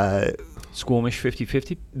 Squamish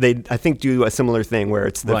 50-50. They I think do a similar thing where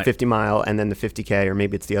it's the 50 mile and then the 50k, or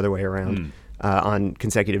maybe it's the other way around on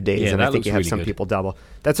consecutive days. Yeah, and I think you have some people double.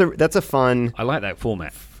 That's a fun. I like that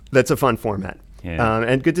format. That's a fun format. Yeah.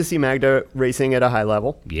 And good to see Magda racing at a high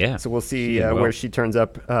level. Yeah. So we'll see where she turns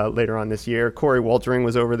up later on this year. Corey Waltering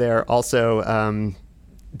was over there. Also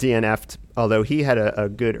DNF'd, although he had a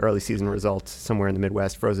good early season result somewhere in the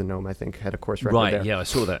Midwest. Frozen Gnome, I think, had a course record there. Right, yeah, I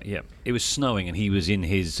saw that, yeah. It was snowing, and he was in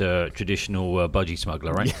his traditional budgie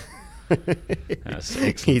smuggler, right? That's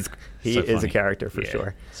excellent. He is a character for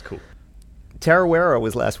sure. It's cool. Tarawera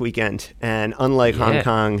was last weekend, and unlike Hong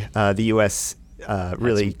Kong, the U.S.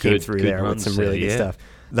 really came through there with some really good stuff.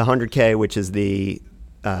 The 100K, which is the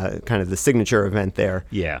kind of the signature event there.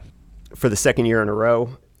 Yeah. For the second year in a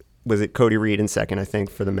row, was it Cody Reed in second, I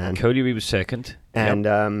think, for the men? Cody Reed was second. And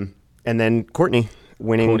then Courtney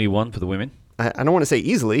winning. Courtney won for the women. I don't want to say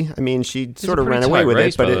easily. I mean, she sort of ran pretty away tight with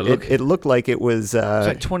race it, but by the look. it looked like it was... It was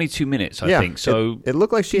like 22 minutes, I think. So it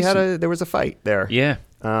looked like there was a fight there. Yeah.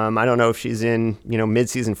 I don't know if she's in,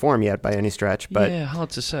 mid-season form yet by any stretch, but... Yeah,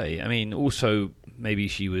 hard to say. I mean, also, maybe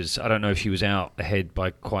she was... I don't know if she was out ahead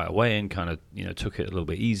by quite a way and kind of, took it a little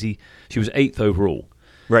bit easy. She was 8th overall.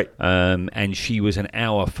 Right. And she was an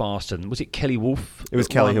hour faster than... Was it Kelly Wolf? It was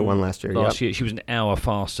Kelly who won last year, Last year. She was an hour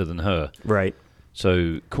faster than her. Right.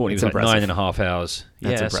 So Courtney was impressive. like 9.5 hours.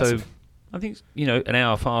 That's impressive. So I think, an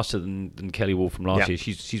hour faster than Kelly Wolf from last year.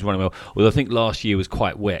 She's running well. Although I think last year was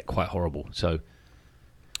quite wet, quite horrible. So...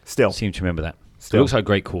 Still. I seem to remember that. Still. It looks like a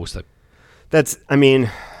great course, though.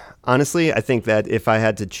 Honestly, I think that if I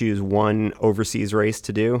had to choose one overseas race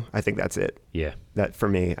to do, I think that's it. Yeah. That for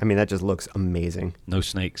me, that just looks amazing. No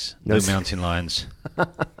snakes, no mountain lions.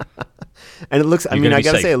 And it looks, I got to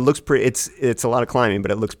safe. say, it looks pretty, it's a lot of climbing, but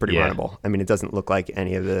it looks pretty runnable. It doesn't look like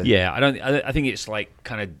any of the... Yeah, I think it's like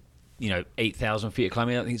kind of, 8,000 feet of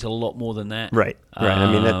climbing. I think it's a lot more than that. Right.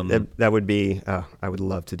 That would be, I would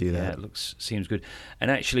love to do that. Yeah, seems good. And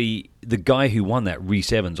actually, the guy who won that,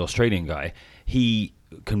 Rhys Evans, Australian guy, he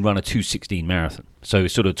can run a 2:16 marathon. So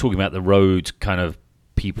sort of talking about the road kind of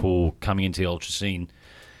people coming into the ultra scene,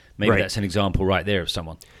 maybe that's an example right there of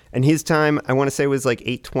someone. And his time, I want to say, was like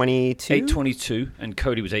 8:22? 8:22, and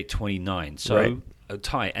Cody was 8:29. So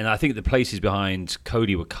tight. And I think the places behind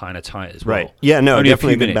Cody were kind of tight as well. Right. Yeah, no, only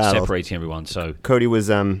definitely a few minutes battle. separating everyone. So Cody was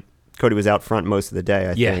out front most of the day, I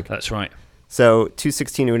think. Yeah, that's right. So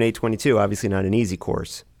 2:16 to an 8:22, obviously not an easy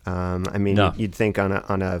course. No. You'd think on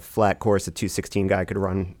a flat course, a 2:16 guy could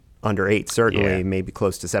run under 8, certainly, maybe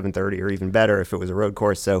close to 7:30 or even better if it was a road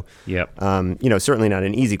course. So, certainly not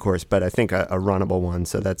an easy course, but I think a runnable one.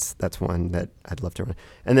 So that's one that I'd love to run.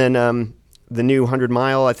 And then the new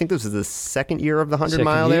 100-mile, I think this is the second year of the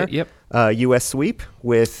 100-mile there. Yep. U.S. sweep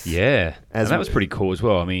with... Yeah, and that was pretty cool as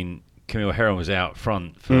well. I mean, Camille Herron was out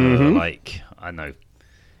front for I don't know,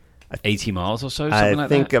 80 miles or so, something like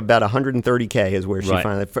that? I think about 130K is where she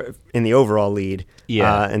finally, in the overall lead,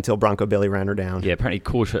 until Bronco Billy ran her down. Yeah, apparently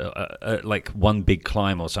caught her like one big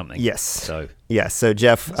climb or something. Yes. So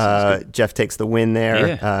Jeff takes the win there.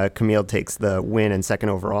 Yeah. Camille takes the win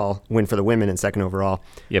for the women in second overall.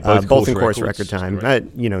 Yeah, both in course record time.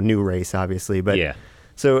 New race, obviously. But yeah.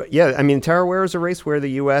 So, Tara Ware is a race where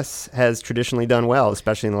the U.S. has traditionally done well,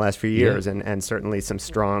 especially in the last few years, and certainly some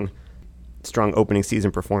strong opening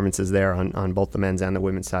season performances there on both the men's and the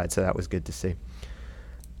women's side, so that was good to see.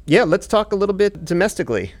 Yeah, let's talk a little bit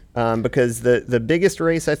domestically, because the biggest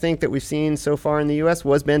race I think that we've seen so far in the U.S.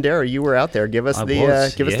 was Bandera. You were out there. Give us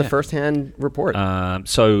the first-hand report. I'd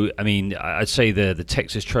say the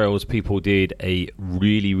Texas Trails people did a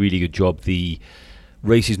really, really good job. The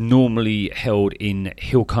race is normally held in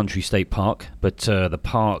Hill Country State Park, but the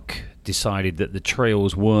park decided that the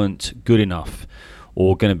trails weren't good enough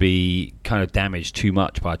or going to be kind of damaged too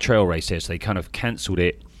much by a trail race there, so they kind of cancelled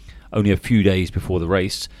it only a few days before the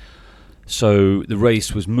race. So the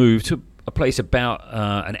race was moved to a place about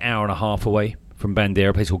an hour and a half away from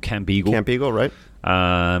Bandera, a place called Camp Eagle. Camp Eagle, right.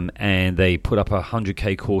 And they put up a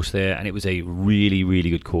 100K course there, and it was a really, really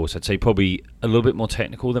good course. I'd say probably a little bit more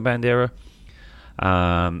technical than Bandera,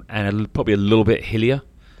 and probably a little bit hillier,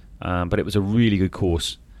 but it was a really good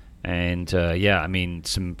course. And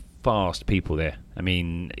some fast people there.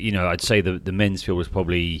 I'd say the men's field was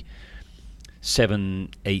probably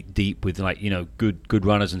 7-8 deep with good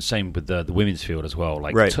runners, and same with the women's field as well,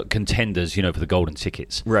 contenders for the golden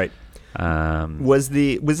tickets. Right. Was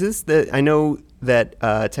this I know that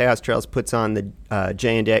Tejas Trails puts on the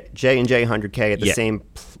J&J 100K at the same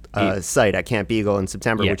site at Camp Eagle in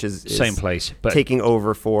September, which is same place, but taking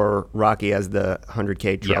over for Rocky as the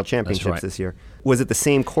 100K Trail Championships this year. Was it the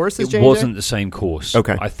same course as J&J? It wasn't the same course.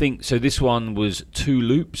 Okay. I think so. This one was 2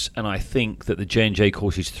 loops, and I think that the J&J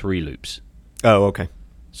course is 3 loops. Oh, okay.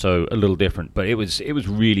 So a little different, but it was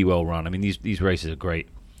really well run. These races are great.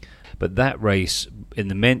 But that race, in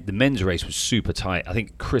the men's race, was super tight. I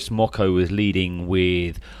think Chris Mocco was leading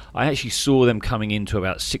with... I actually saw them coming into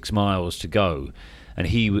about 6 miles to go, and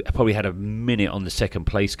he probably had a minute on the second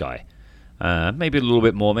place guy. Maybe a little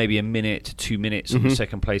bit more, maybe a minute to 2 minutes on the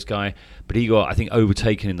second place guy. But he got, I think,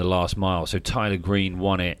 overtaken in the last mile. So Tyler Green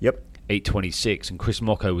won it. Yep. 8:26, and Chris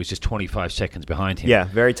Mocco was just 25 seconds behind him. Yeah,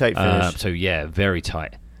 very tight finish. Very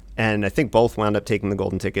tight. And I think both wound up taking the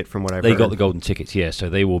golden ticket from what I've heard. They got the golden tickets, so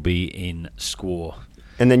they will be in score.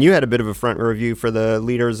 And then you had a bit of a front review for the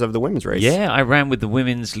leaders of the women's race. Yeah, I ran with the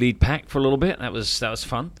women's lead pack for a little bit. That was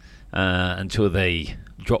fun until they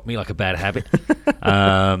dropped me like a bad habit.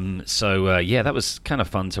 That was kind of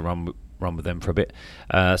fun to run with them for a bit.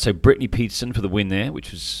 So Brittany Peterson for the win there,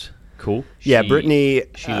 which was Cool. Yeah, Brittany.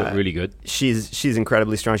 She looked really good. She's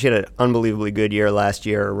incredibly strong. She had an unbelievably good year last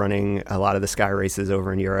year, running a lot of the Sky races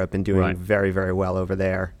over in Europe and doing very, very well over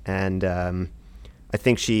there. And I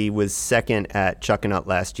think she was second at Chuckanut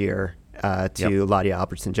last year to Ladia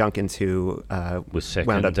Albertson-Junkins, who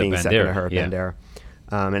wound up being second to her at Bandera.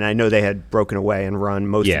 And I know they had broken away and run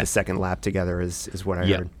most of the second lap together, is what I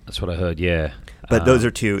heard. That's what I heard. Yeah, but those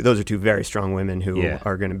are two very strong women who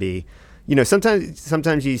are going to be,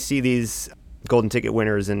 sometimes you see these golden ticket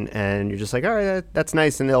winners and you're just like, all right, that's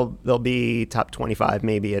nice, and they'll be top 25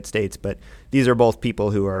 maybe at States, but these are both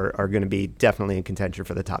people who are going to be definitely in contention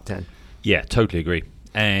for the top 10. Yeah, totally agree.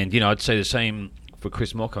 And I'd say the same for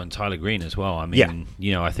Chris Mocco and Tyler Green as well. I mean,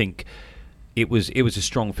 I think it was a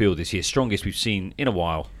strong field this year, strongest we've seen in a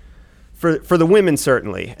while. For the women,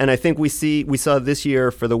 certainly. And I think we saw this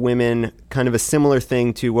year for the women kind of a similar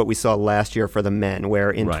thing to what we saw last year for the men,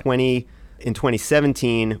 where in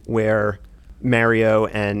 2017, where Mario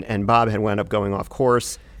and Bob had wound up going off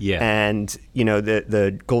course, and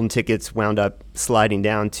the golden tickets wound up sliding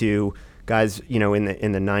down to guys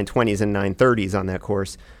in the 920s and 930s on that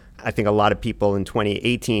course. I think a lot of people in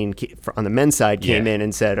 2018 on the men's side came in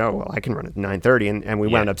and said, oh, well, I can run at 9:30. And we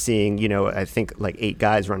wound up seeing, I think like 8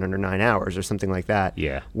 guys run under 9 hours or something like that.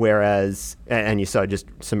 Yeah. Whereas, and you saw just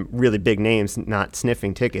some really big names not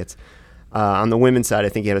sniffing tickets. On the women's side, I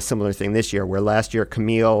think you had a similar thing this year, where last year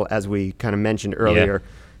Camille, as we kind of mentioned earlier,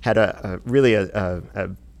 had a really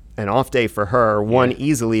an off day for her, won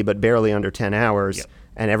easily but barely under 10 hours. Yep.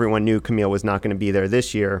 And everyone knew Camille was not going to be there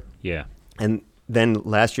this year. Yeah. And then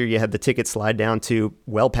last year you had the ticket slide down to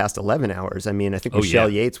well past 11 hours. I mean, I think Michelle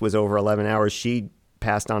Yates was over 11 hours. She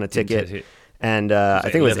passed on a ticket. And I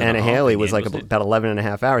think it was Anna Haley was like about 11 and a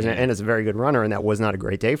half hours. Yeah. And Anna's a very good runner, and that was not a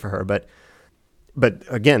great day for her. But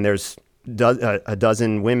again, there's a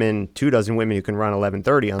dozen women, 24 women who can run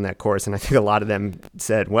 11:30 on that course. And I think a lot of them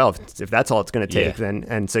said, well, if that's all it's going to take, then.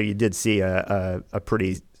 And so you did see a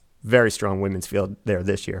pretty, very strong women's field there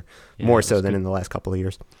this year, more so than in the last couple of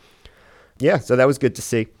years. Yeah, so that was good to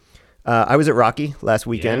see. I was at Rocky last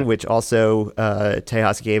weekend, which also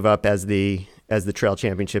Tejas gave up as the trail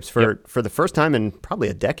championships for the first time in probably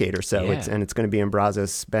a decade or so. Yeah. And it's going to be in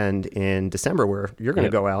Brazos Bend in December, where you're going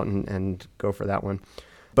to go out and go for that one.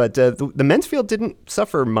 But the men's field didn't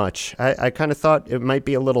suffer much. I kind of thought it might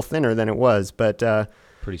be a little thinner than it was, but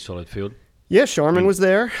pretty solid field. Yeah, Sharman was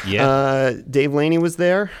there. Yeah. Dave Laney was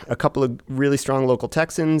there. A couple of really strong local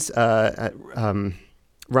Texans.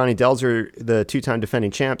 Ronnie Delzer, the 2-time defending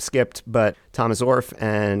champ, skipped, but Thomas Orff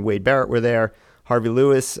and Wade Barrett were there. Harvey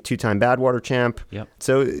Lewis, 2-time Badwater champ. Yep.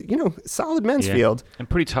 So, solid men's field. And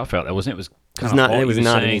pretty tough out there, wasn't it? It was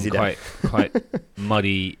not an easy day. Quite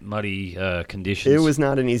muddy conditions. It was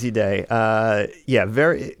not an easy day.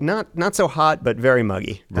 Very not so hot, but very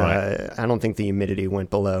muggy. Right. I don't think the humidity went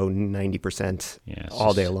below 90%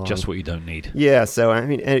 all day long. Just what you don't need. Yeah. So I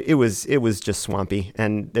mean, it was just swampy,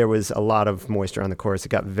 and there was a lot of moisture on the course. It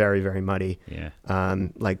got very, very muddy. Yeah.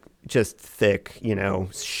 Like just thick,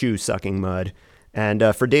 shoe sucking mud.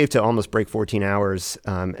 And for Dave to almost break 14 hours,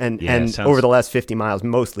 and over the last 50 miles,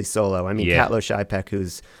 mostly solo. I mean, Katlo Shipek,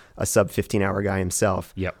 who's a sub 15-hour guy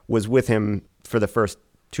himself, was with him for the first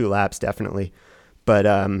 2 laps, definitely. But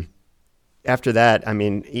after that, I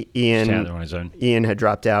mean, Ian on his own. Ian had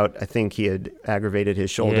dropped out. I think he had aggravated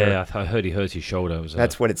his shoulder. Yeah, I heard he hurt his shoulder.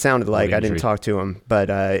 That's what it sounded like. I didn't talk to him, but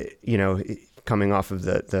coming off of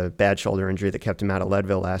the bad shoulder injury that kept him out of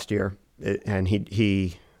Leadville last year, and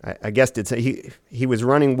I guess he was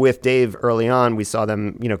running with Dave early on. We saw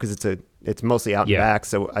them, because it's mostly out and back.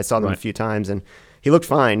 So I saw them a few times, and he looked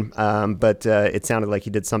fine. But it sounded like he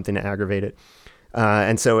did something to aggravate it.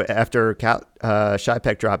 And so after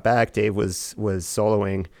Shipek dropped back, Dave was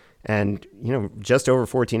soloing, and just over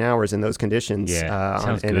 14 hours in those conditions, in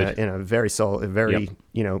a very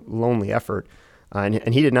lonely effort.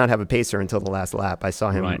 And he did not have a pacer until the last lap. I saw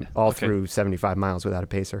him through 75 miles without a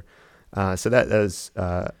pacer. So that was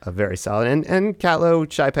a very solid. And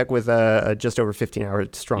Katlo Shipek with a just over 15-hour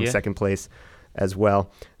strong second place as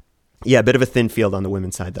well. Yeah, a bit of a thin field on the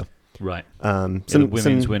women's side, though. Right. The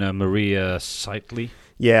women's winner, Maria Seitley.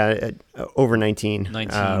 Yeah, over 19.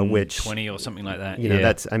 20 or something like that.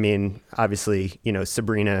 That's, I mean, obviously,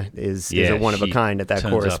 Sabrina is a one-of-a-kind at that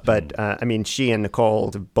course. But, I mean, she and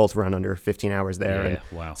Nicole have both run under 15 hours there. Yeah, and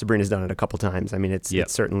wow. Sabrina's done it a couple times. I mean, it's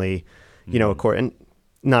certainly, a course. And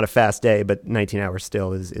not a fast day, but 19 hours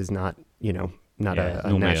still is not, not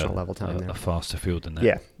a national level time there. A faster field than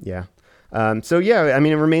that. Yeah. I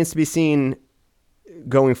mean, it remains to be seen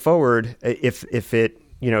going forward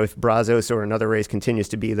if Brazos or another race continues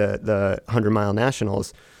to be the 100-mile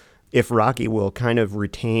nationals, if Rocky will kind of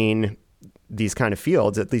retain these kind of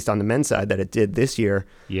fields, at least on the men's side, that it did this year.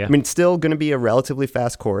 Yeah. I mean, it's still going to be a relatively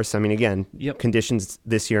fast course. I mean, again, Yep. conditions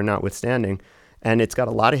this year notwithstanding, and it's got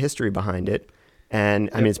a lot of history behind it. And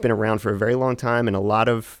I mean, it's been around for a very long time, and a lot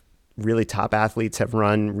of really top athletes have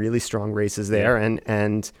run really strong races there. Yeah.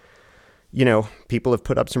 And you know, people have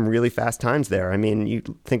put up some really fast times there. I mean, you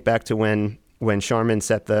think back to when Sharman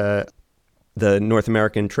set the North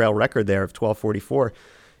American trail record there of 12:44.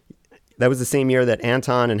 That was the same year that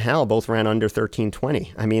Anton and Hal both ran under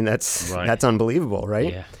 13:20. I mean, that's unbelievable,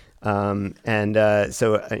 right? Yeah.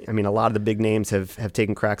 So I mean, a lot of the big names have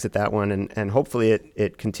taken cracks at that one, and hopefully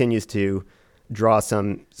it continues to draw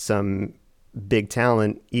some big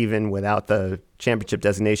talent even without the championship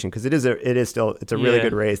designation, because it's a really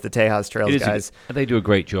good race. The Tejas Trails guys, they do a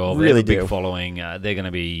great job. Really they have a big following. They're going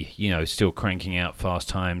to be, still cranking out fast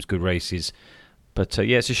times, good races. But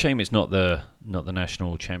it's a shame it's not the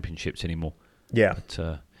national championships anymore. Yeah,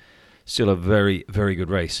 but still a very, very good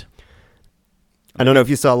race. I don't know if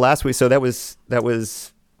you saw last week. So that was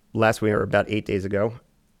last week, or about 8 days ago.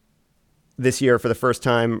 This year, for the first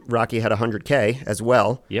time, Rocky had 100K as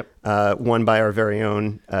well. Yep. Won by our very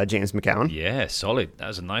own James McCown. Yeah, solid. That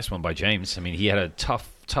was a nice one by James. I mean, he had a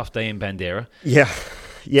tough day in Bandera. Yeah.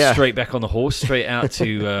 Straight back on the horse, straight out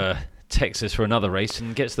to Texas for another race,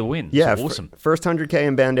 and gets the win. Yeah, it's awesome. First 100K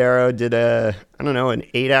in Bandera, did an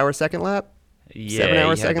 8-hour second lap? Yeah,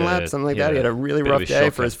 7-hour second lap, something like that. He had a really rough day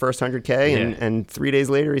for his first 100K, and 3 days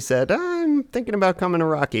later he said, I'm thinking about coming to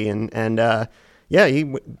Rocky, and he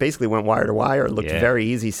basically went wire to wire. It looked very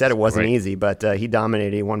easy. He said it wasn't easy, but he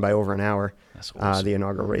dominated. He won by over an hour. That's awesome. The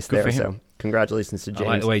inaugural race Good there. So congratulations to James.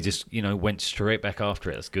 I like the way he just went straight back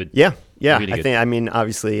after it. That's good. Yeah. Really I think. I mean,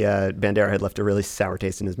 obviously, Bandera had left a really sour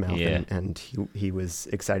taste in his mouth, and he was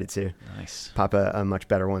excited to pop a much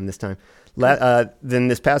better one this time. Then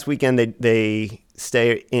this past weekend, they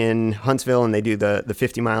stay in Huntsville and they do the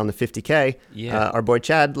 50 mile and the 50K. Yeah. Our boy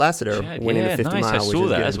Chad Lassiter winning the 50 mile. I saw which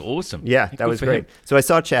that. Is That's good. awesome. Yeah, that was great. So I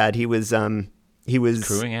saw Chad. He was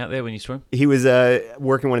crewing out there when you saw him. He was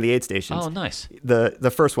working one of the aid stations. Oh, nice.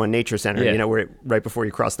 The first one, Nature Center. Where right before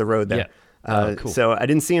you cross the road there. Yeah. Cool. So I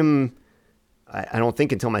didn't see him. I don't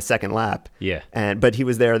think until my second lap. Yeah. But he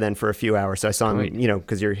was there then for a few hours. So I saw him,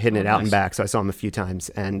 because you're hitting it out nice. and back. So I saw him a few times,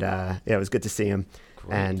 and it was good to see him.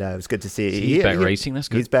 Great. And it was good to see. So he's back racing. That's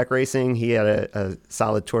good. He's back racing. He had a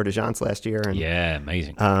solid Tour de France last year. And,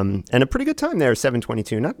 amazing. And a pretty good time there,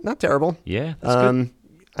 7:22. Not terrible. Yeah, that's good.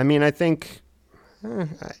 I mean, I think on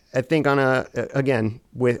again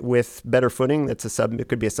with better footing, it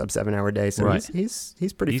could be a sub 7 hour day. So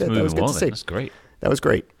he's pretty fit. That was good to see. That's great. That was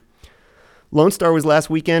great. Lone Star was last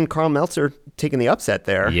weekend. Carl Meltzer taking the upset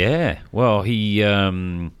there. Yeah. Well, he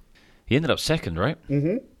ended up second, right?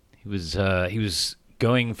 Mm-hmm. He was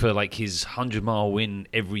going for like his 100-mile win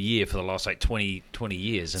every year for the last 20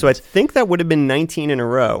 years. So I think that would have been 19 in a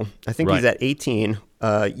row. I think Right. he's at 18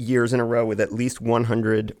 years in a row with at least one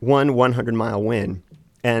 100-mile win.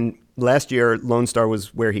 And last year, Lone Star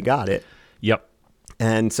was where he got it. Yep.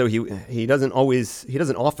 And so he doesn't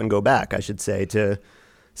often go back, I should say, to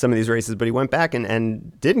some of these races, but he went back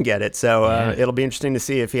and didn't get it. So it'll be interesting to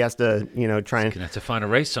see if he has to, try and... Gonna have to find a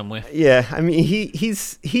race somewhere. Yeah, I mean,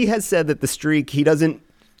 he has said that the streak, he doesn't,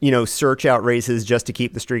 search out races just to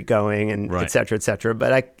keep the streak going and et cetera, et cetera.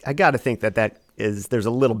 But I got to think there's a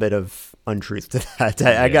little bit of untruth to that.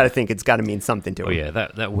 I got to think it's got to mean something to him. Oh yeah,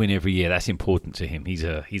 that win every year, that's important to him. He's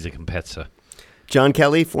a competitor. John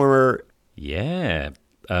Kelly, former...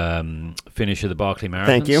 Finish of the Barkley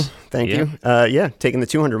Marathons. Thank you. Taking the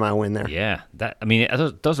 200-mile win there. Yeah,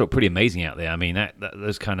 it does look pretty amazing out there. I mean,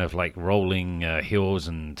 those kind of like rolling hills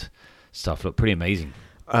and stuff look pretty amazing.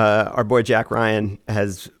 Our boy Jack Ryan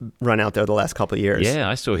has run out there the last couple of years. Yeah,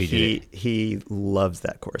 I saw he did. He loves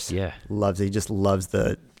that course. Yeah, loves it. He just loves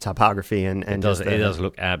the topography and it does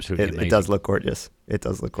look absolutely amazing. It does look gorgeous.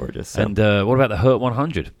 So. And what about the Hurt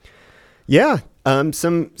 100? Yeah,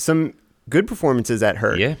 some good performances at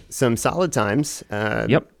Hurt. Yeah. Some solid times.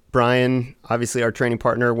 Yep. Brian, obviously our training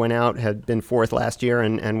partner, went out, had been fourth last year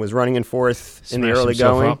and was running in fourth in the early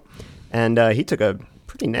going. Up. And he took a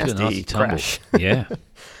pretty nasty crash. Yeah.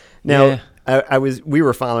 Now, we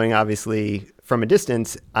were following, obviously, from a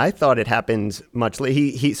distance. I thought it happened much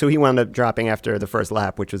later. So he wound up dropping after the first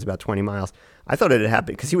lap, which was about 20 miles. I thought it had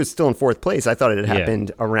happened because he was still in fourth place. I thought it had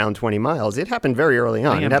happened around 20 miles. It happened very early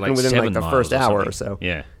on. It happened within the first hour or so.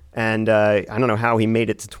 Yeah. And I don't know how he made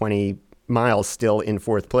it to 20 miles still in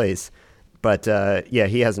fourth place. But,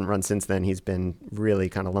 he hasn't run since then. He's been really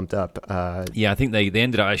kind of lumped up. I think they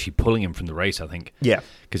ended up actually pulling him from the race, I think. Yeah.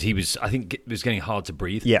 Because it was getting hard to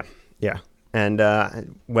breathe. Yeah, yeah. And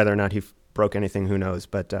whether or not he broke anything, who knows?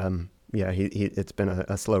 But yeah, it's been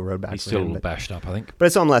a slow road back. He's for still him, a little bashed up, I think. But I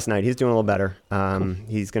saw him last night. He's doing a little better. Cool.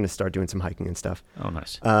 He's going to start doing some hiking and stuff. Oh,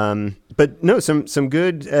 nice. But no, some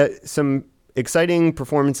good, some exciting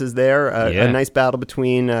performances there. A nice battle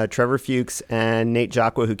between Trevor Fuchs and Nate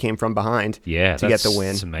Jacqua, who came from behind to get the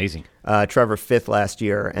win. It's amazing. Trevor 5th last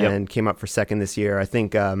year and came up for 2nd this year. I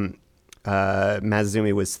think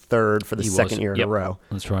Mazazumi was 3rd for the second year in a row.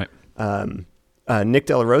 That's right. Nick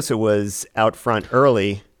De La Rosa was out front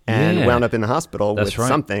early and wound up in the hospital with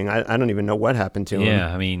something. I don't even know what happened to him.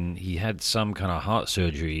 Yeah, I mean, he had some kind of heart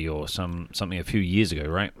surgery or something a few years ago,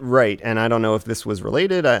 right? Right, and I don't know if this was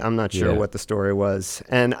related. I'm not sure what the story was.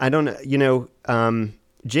 And I don't know,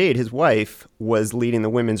 Jade, his wife, was leading the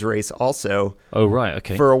women's race also. Oh, right,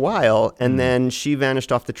 okay. For a while, and then she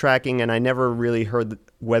vanished off the tracking, and I never really heard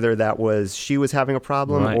whether that was she was having a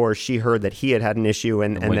problem or she heard that he had an issue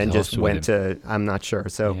and then just went to, I'm not sure.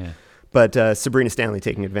 So, but Sabrina Stanley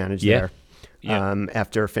taking advantage there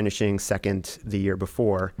after finishing 2nd the year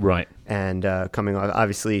before. Right. And coming off,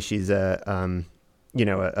 obviously she's a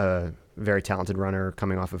very talented runner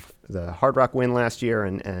coming off of the Hard Rock win last year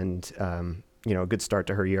and a good start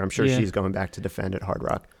to her year. I'm sure she's going back to defend at Hard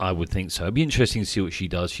Rock. I would think so. It'd be interesting to see what she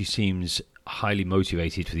does. She seems highly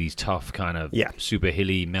motivated for these tough kind of super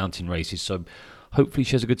hilly mountain races. So hopefully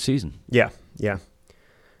she has a good season. Yeah.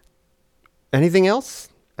 Anything else?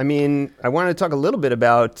 I mean, I wanted to talk a little bit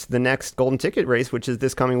about the next Golden Ticket race, which is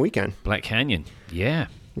this coming weekend. Black Canyon. Yeah.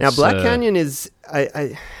 Now, Black Canyon has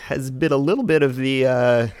been a little bit of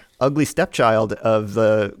the ugly stepchild of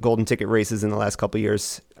the Golden Ticket races in the last couple of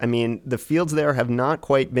years. I mean, the fields there have not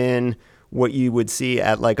quite been what you would see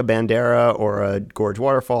at like a Bandera or a Gorge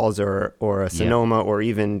Waterfalls or a Sonoma or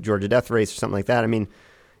even Georgia Death Race or something like that. I mean,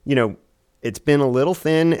 it's been a little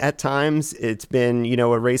thin at times. It's been,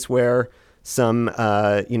 a race where some,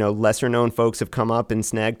 lesser known folks have come up and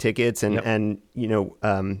snagged tickets and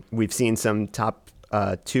we've seen some top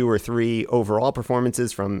 2 or 3 overall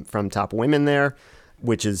performances from top women there,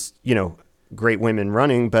 which is, great women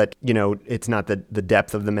running, but, it's not the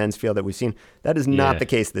depth of the men's field that we've seen. That is not the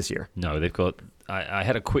case this year. No, they've got, I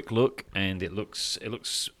had a quick look and it looks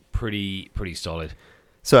pretty solid.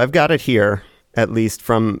 So I've got it here, at least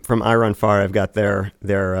from iRun Far. I've got their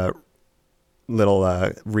little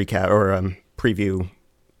recap or preview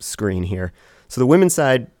screen here. So the women's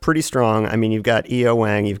side, pretty strong. I mean, you've got Io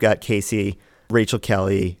Wang, you've got Casey, Rachel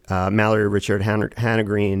Kelly, Mallory Richard, Hannah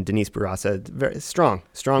Green, Denise Barassa. Very strong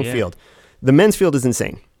field. The men's field is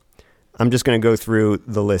insane. I'm just going to go through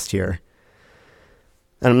the list here.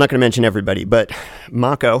 And I'm not going to mention everybody, but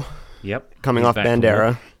Mako, coming off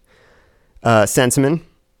Bandera, Senseman,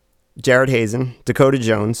 Jared Hazen, Dakota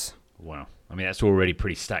Jones. Wow. I mean, that's already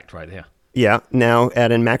pretty stacked right there. Yeah. Now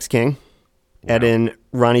add in Max King, add in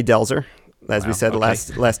Ronnie Delzer, as we said, the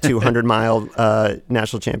last 200-mile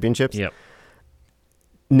national championships. Yep.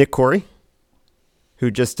 Nick Corey, who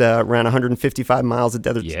just ran 155 miles at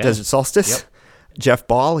Desert Solstice. Yep. Jeff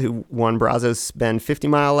Ball, who won Brazos Bend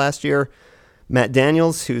 50-mile last year. Matt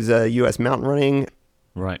Daniels, who's a U.S. mountain running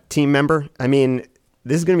team member. I mean,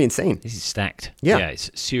 this is going to be insane. This is stacked. Yeah, it's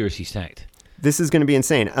seriously stacked. This is going to be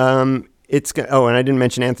insane. And I didn't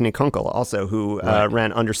mention Anthony Kunkel also, who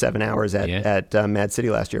ran under 7 hours at Mad City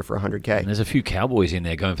last year for 100K. And there's a few Cowboys in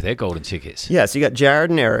there going for their golden tickets. Yeah, so you got Jared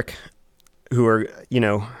and Eric, who are,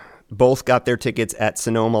 both got their tickets at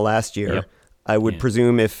Sonoma last year. Yep. I would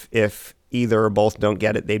presume if either or both don't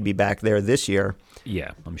get it, they'd be back there this year.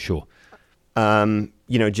 Yeah, I'm sure.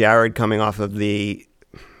 Jared coming off of the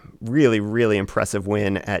really, really impressive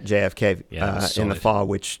win at JFK in the fall,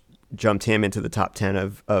 which jumped him into the top 10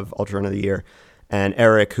 of Ultrarunning of the Year. And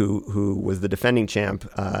Eric, who was the defending champ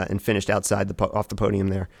and finished outside off the podium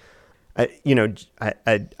there. I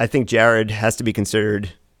think Jared has to be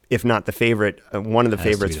considered, if not the favorite, one of the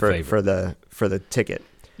favorites for the ticket.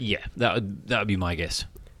 Yeah, that would be my guess.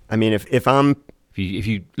 I mean, if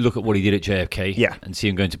you look at what he did at JFK and see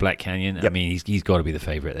him going to Black Canyon, I mean, he's got to be the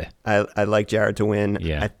favorite there. I like Jared to win.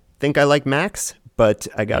 Yeah. I think I like Max, but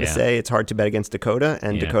I got to say it's hard to bet against Dakota,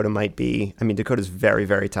 and Dakota might be. I mean, Dakota's very,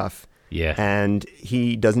 very tough. Yeah, and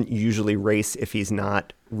he doesn't usually race if he's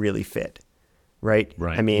not really fit, right?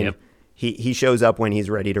 Right. I mean. Yep. He shows up when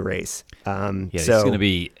he's ready to race. So it's gonna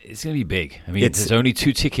be big. I mean, there's only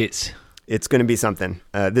 2 tickets. It's gonna be something.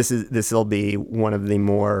 This will be one of the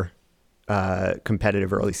more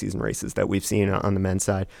competitive early season races that we've seen on the men's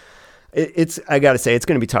side. I got to say, it's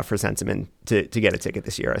gonna be tough for Senseman to get a ticket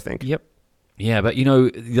this year, I think. Yep. Yeah, but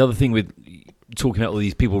the other thing with talking about all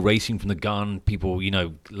these people racing from the gun, people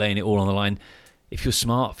laying it all on the line. if you're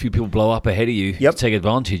smart, a few people blow up ahead of you. Yep. To take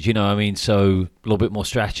advantage. You know, I mean, so a little bit more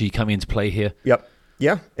strategy coming into play here. Yep.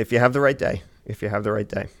 Yeah. If you have the right day.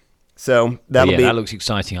 So that'll be. That looks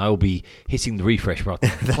exciting. I will be hitting the refresh button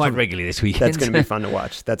quite regularly this weekend. That's going to be fun to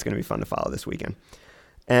watch. That's going to be fun to follow this weekend.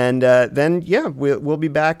 And then, we'll be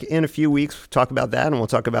back in a few weeks. Talk about that, and we'll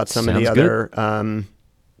talk about some of the other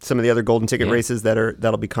golden ticket races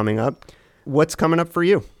that'll be coming up. What's coming up for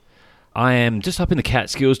you? I am just up in the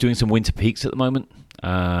Catskills doing some winter peaks at the moment.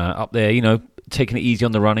 Up there, taking it easy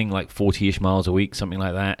on the running, like 40-ish miles a week, something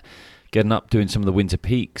like that. Getting up, doing some of the winter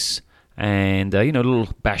peaks. And, a little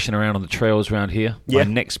bashing around on the trails around here. Yeah.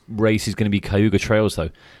 My next race is going to be Cayuga Trails, though.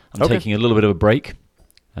 I'm taking a little bit of a break.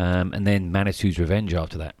 And then Manitou's Revenge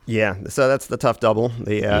after that. Yeah, so that's the tough double.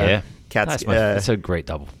 That's a great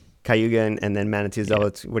double. Cayuga and then Manitou's double.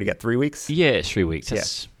 What do you got, 3 weeks? Yeah, it's 3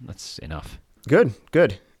 weeks. That's enough. Good.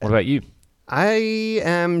 What about you? I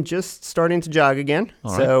am just starting to jog again.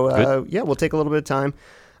 All right, we'll take a little bit of time.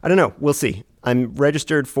 I don't know. We'll see. I'm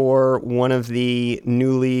registered for one of the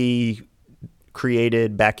newly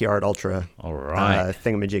created Backyard Ultra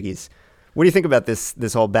thingamajiggies. What do you think about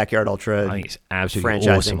this whole Backyard Ultra? I think it's absolutely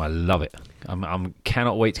franchising? Awesome. I love it. I'm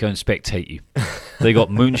cannot wait to go and spectate you. They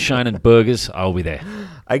got moonshine and burgers. I'll be there.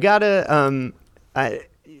 I gotta.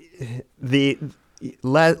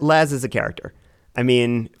 Laz is a character. I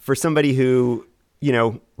mean, for somebody who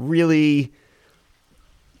really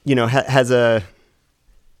has a.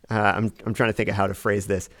 I'm trying to think of how to phrase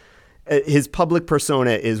this. His public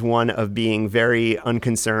persona is one of being very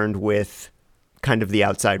unconcerned with kind of the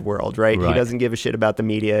outside world, right? He doesn't give a shit about the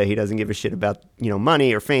media. He doesn't give a shit about,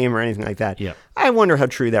 money or fame or anything like that. Yeah. I wonder how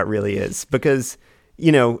true that really is because,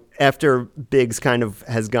 after Biggs kind of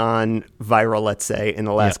has gone viral, let's say, in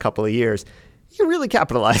the last couple of years, you really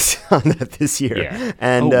capitalized on that this year. Yeah.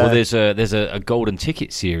 And there's a golden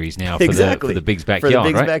ticket series now for the Biggs Backyard, for the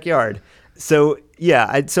Biggs right? Backyard. So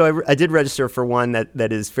I did register for one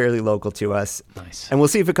that is fairly local to us. Nice. And we'll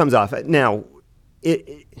see if it comes off. Now,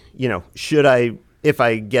 if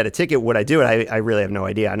I get a ticket, would I do it? I really have no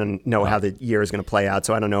idea. I don't know how the year is going to play out,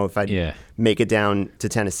 so I don't know if I'd make it down to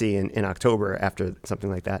Tennessee in October after something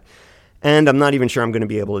like that. And I'm not even sure I'm going to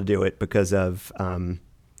be able to do it because of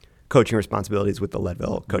coaching responsibilities with the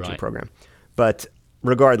Leadville coaching program. But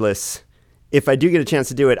regardless, if I do get a chance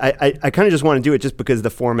to do it, I kind of just want to do it just because the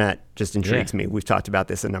format just intrigues me. We've talked about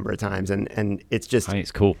this a number of times, and it's just I think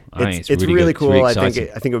it's cool. It's really cool. Really I think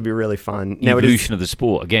it would be really fun. Evolution of the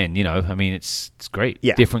sport again. I mean, it's great.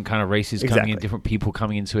 Yeah. Different kind of races coming in, different people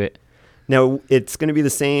coming into it. Now it's going to be the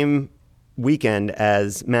same weekend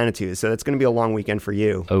as Manitou's, so that's going to be a long weekend for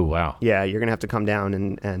you. Oh wow! Yeah, you're going to have to come down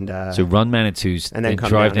and so run Manitou's and then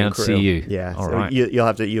drive down to see you. Yeah, all so right.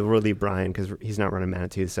 You'll relieve Brian because he's not running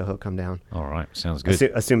Manitou's, so he'll come down. All right, sounds good.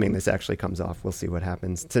 Assuming this actually comes off, we'll see what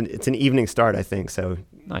happens. It's an evening start, I think. So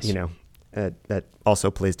nice. That also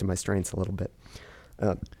plays to my strengths a little bit.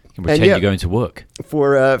 You can pretend you're going to work.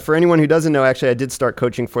 For anyone who doesn't know, actually, I did start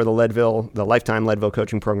coaching for the Lifetime Leadville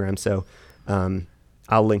coaching program. So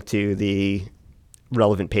I'll link to the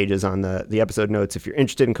relevant pages on the episode notes if you're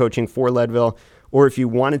interested in coaching for Leadville, or if you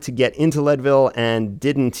wanted to get into Leadville and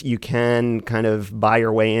didn't, you can kind of buy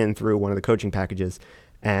your way in through one of the coaching packages.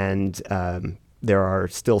 And there are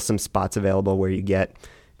still some spots available where you get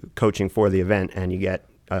coaching for the event and you get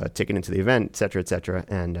a ticket into the event, et cetera, et cetera.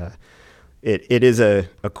 And it is a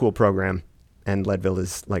cool program. And Leadville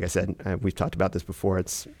is, like I said, we've talked about this before.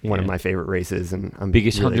 It's one of my favorite races, and I'm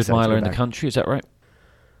biggest really 100-miler in the country. Is that right?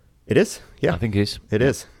 It is. Yeah, I think it is. It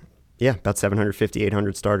is. Yeah, about 750,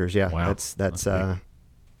 800 starters. Yeah, wow. That's the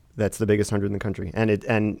biggest 100 in the country,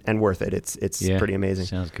 and worth it. It's pretty amazing.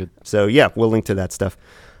 Sounds good. So yeah, we'll link to that stuff.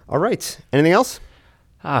 All right. Anything else?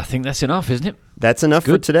 I think that's enough, isn't it? That's enough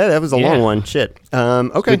for today. That was a long one. Shit.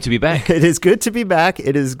 Okay. It's good to be back. It is good to be back.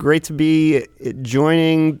 It is great to be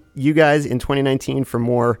joining you guys in 2019 for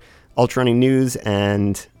more ultra running news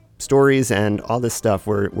and stories and all this stuff.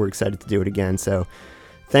 We're excited to do it again. So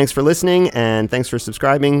thanks for listening and thanks for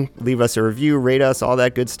subscribing. Leave us a review, rate us, all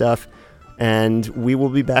that good stuff. And we will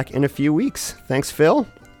be back in a few weeks. Thanks, Phil.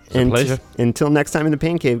 It's a pleasure. Until next time in the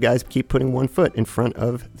Pain Cave, guys, keep putting one foot in front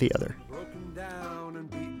of the other.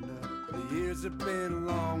 Have been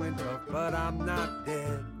long and tough, but I'm not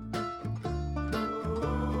dead.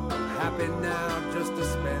 Happy now just to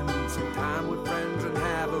spend some time with friends and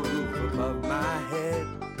have a roof above my head.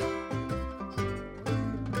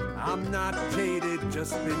 I'm not jaded,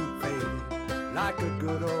 just been faded, like a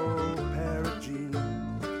good old pair of jeans.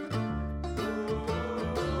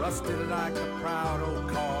 Rusted like a proud old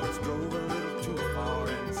car that's drove a little too far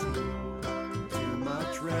and seen too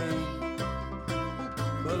much rain.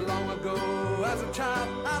 But long ago as a child,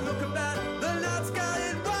 I look up at the night sky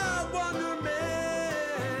in wild wonderment.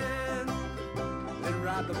 Then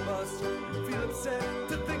ride the bus and feel upset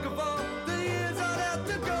to think of all the years I'd have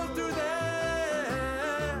to go through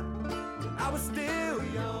there. I was still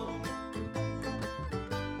young.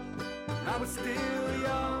 I was still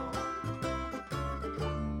young.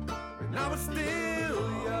 And I was still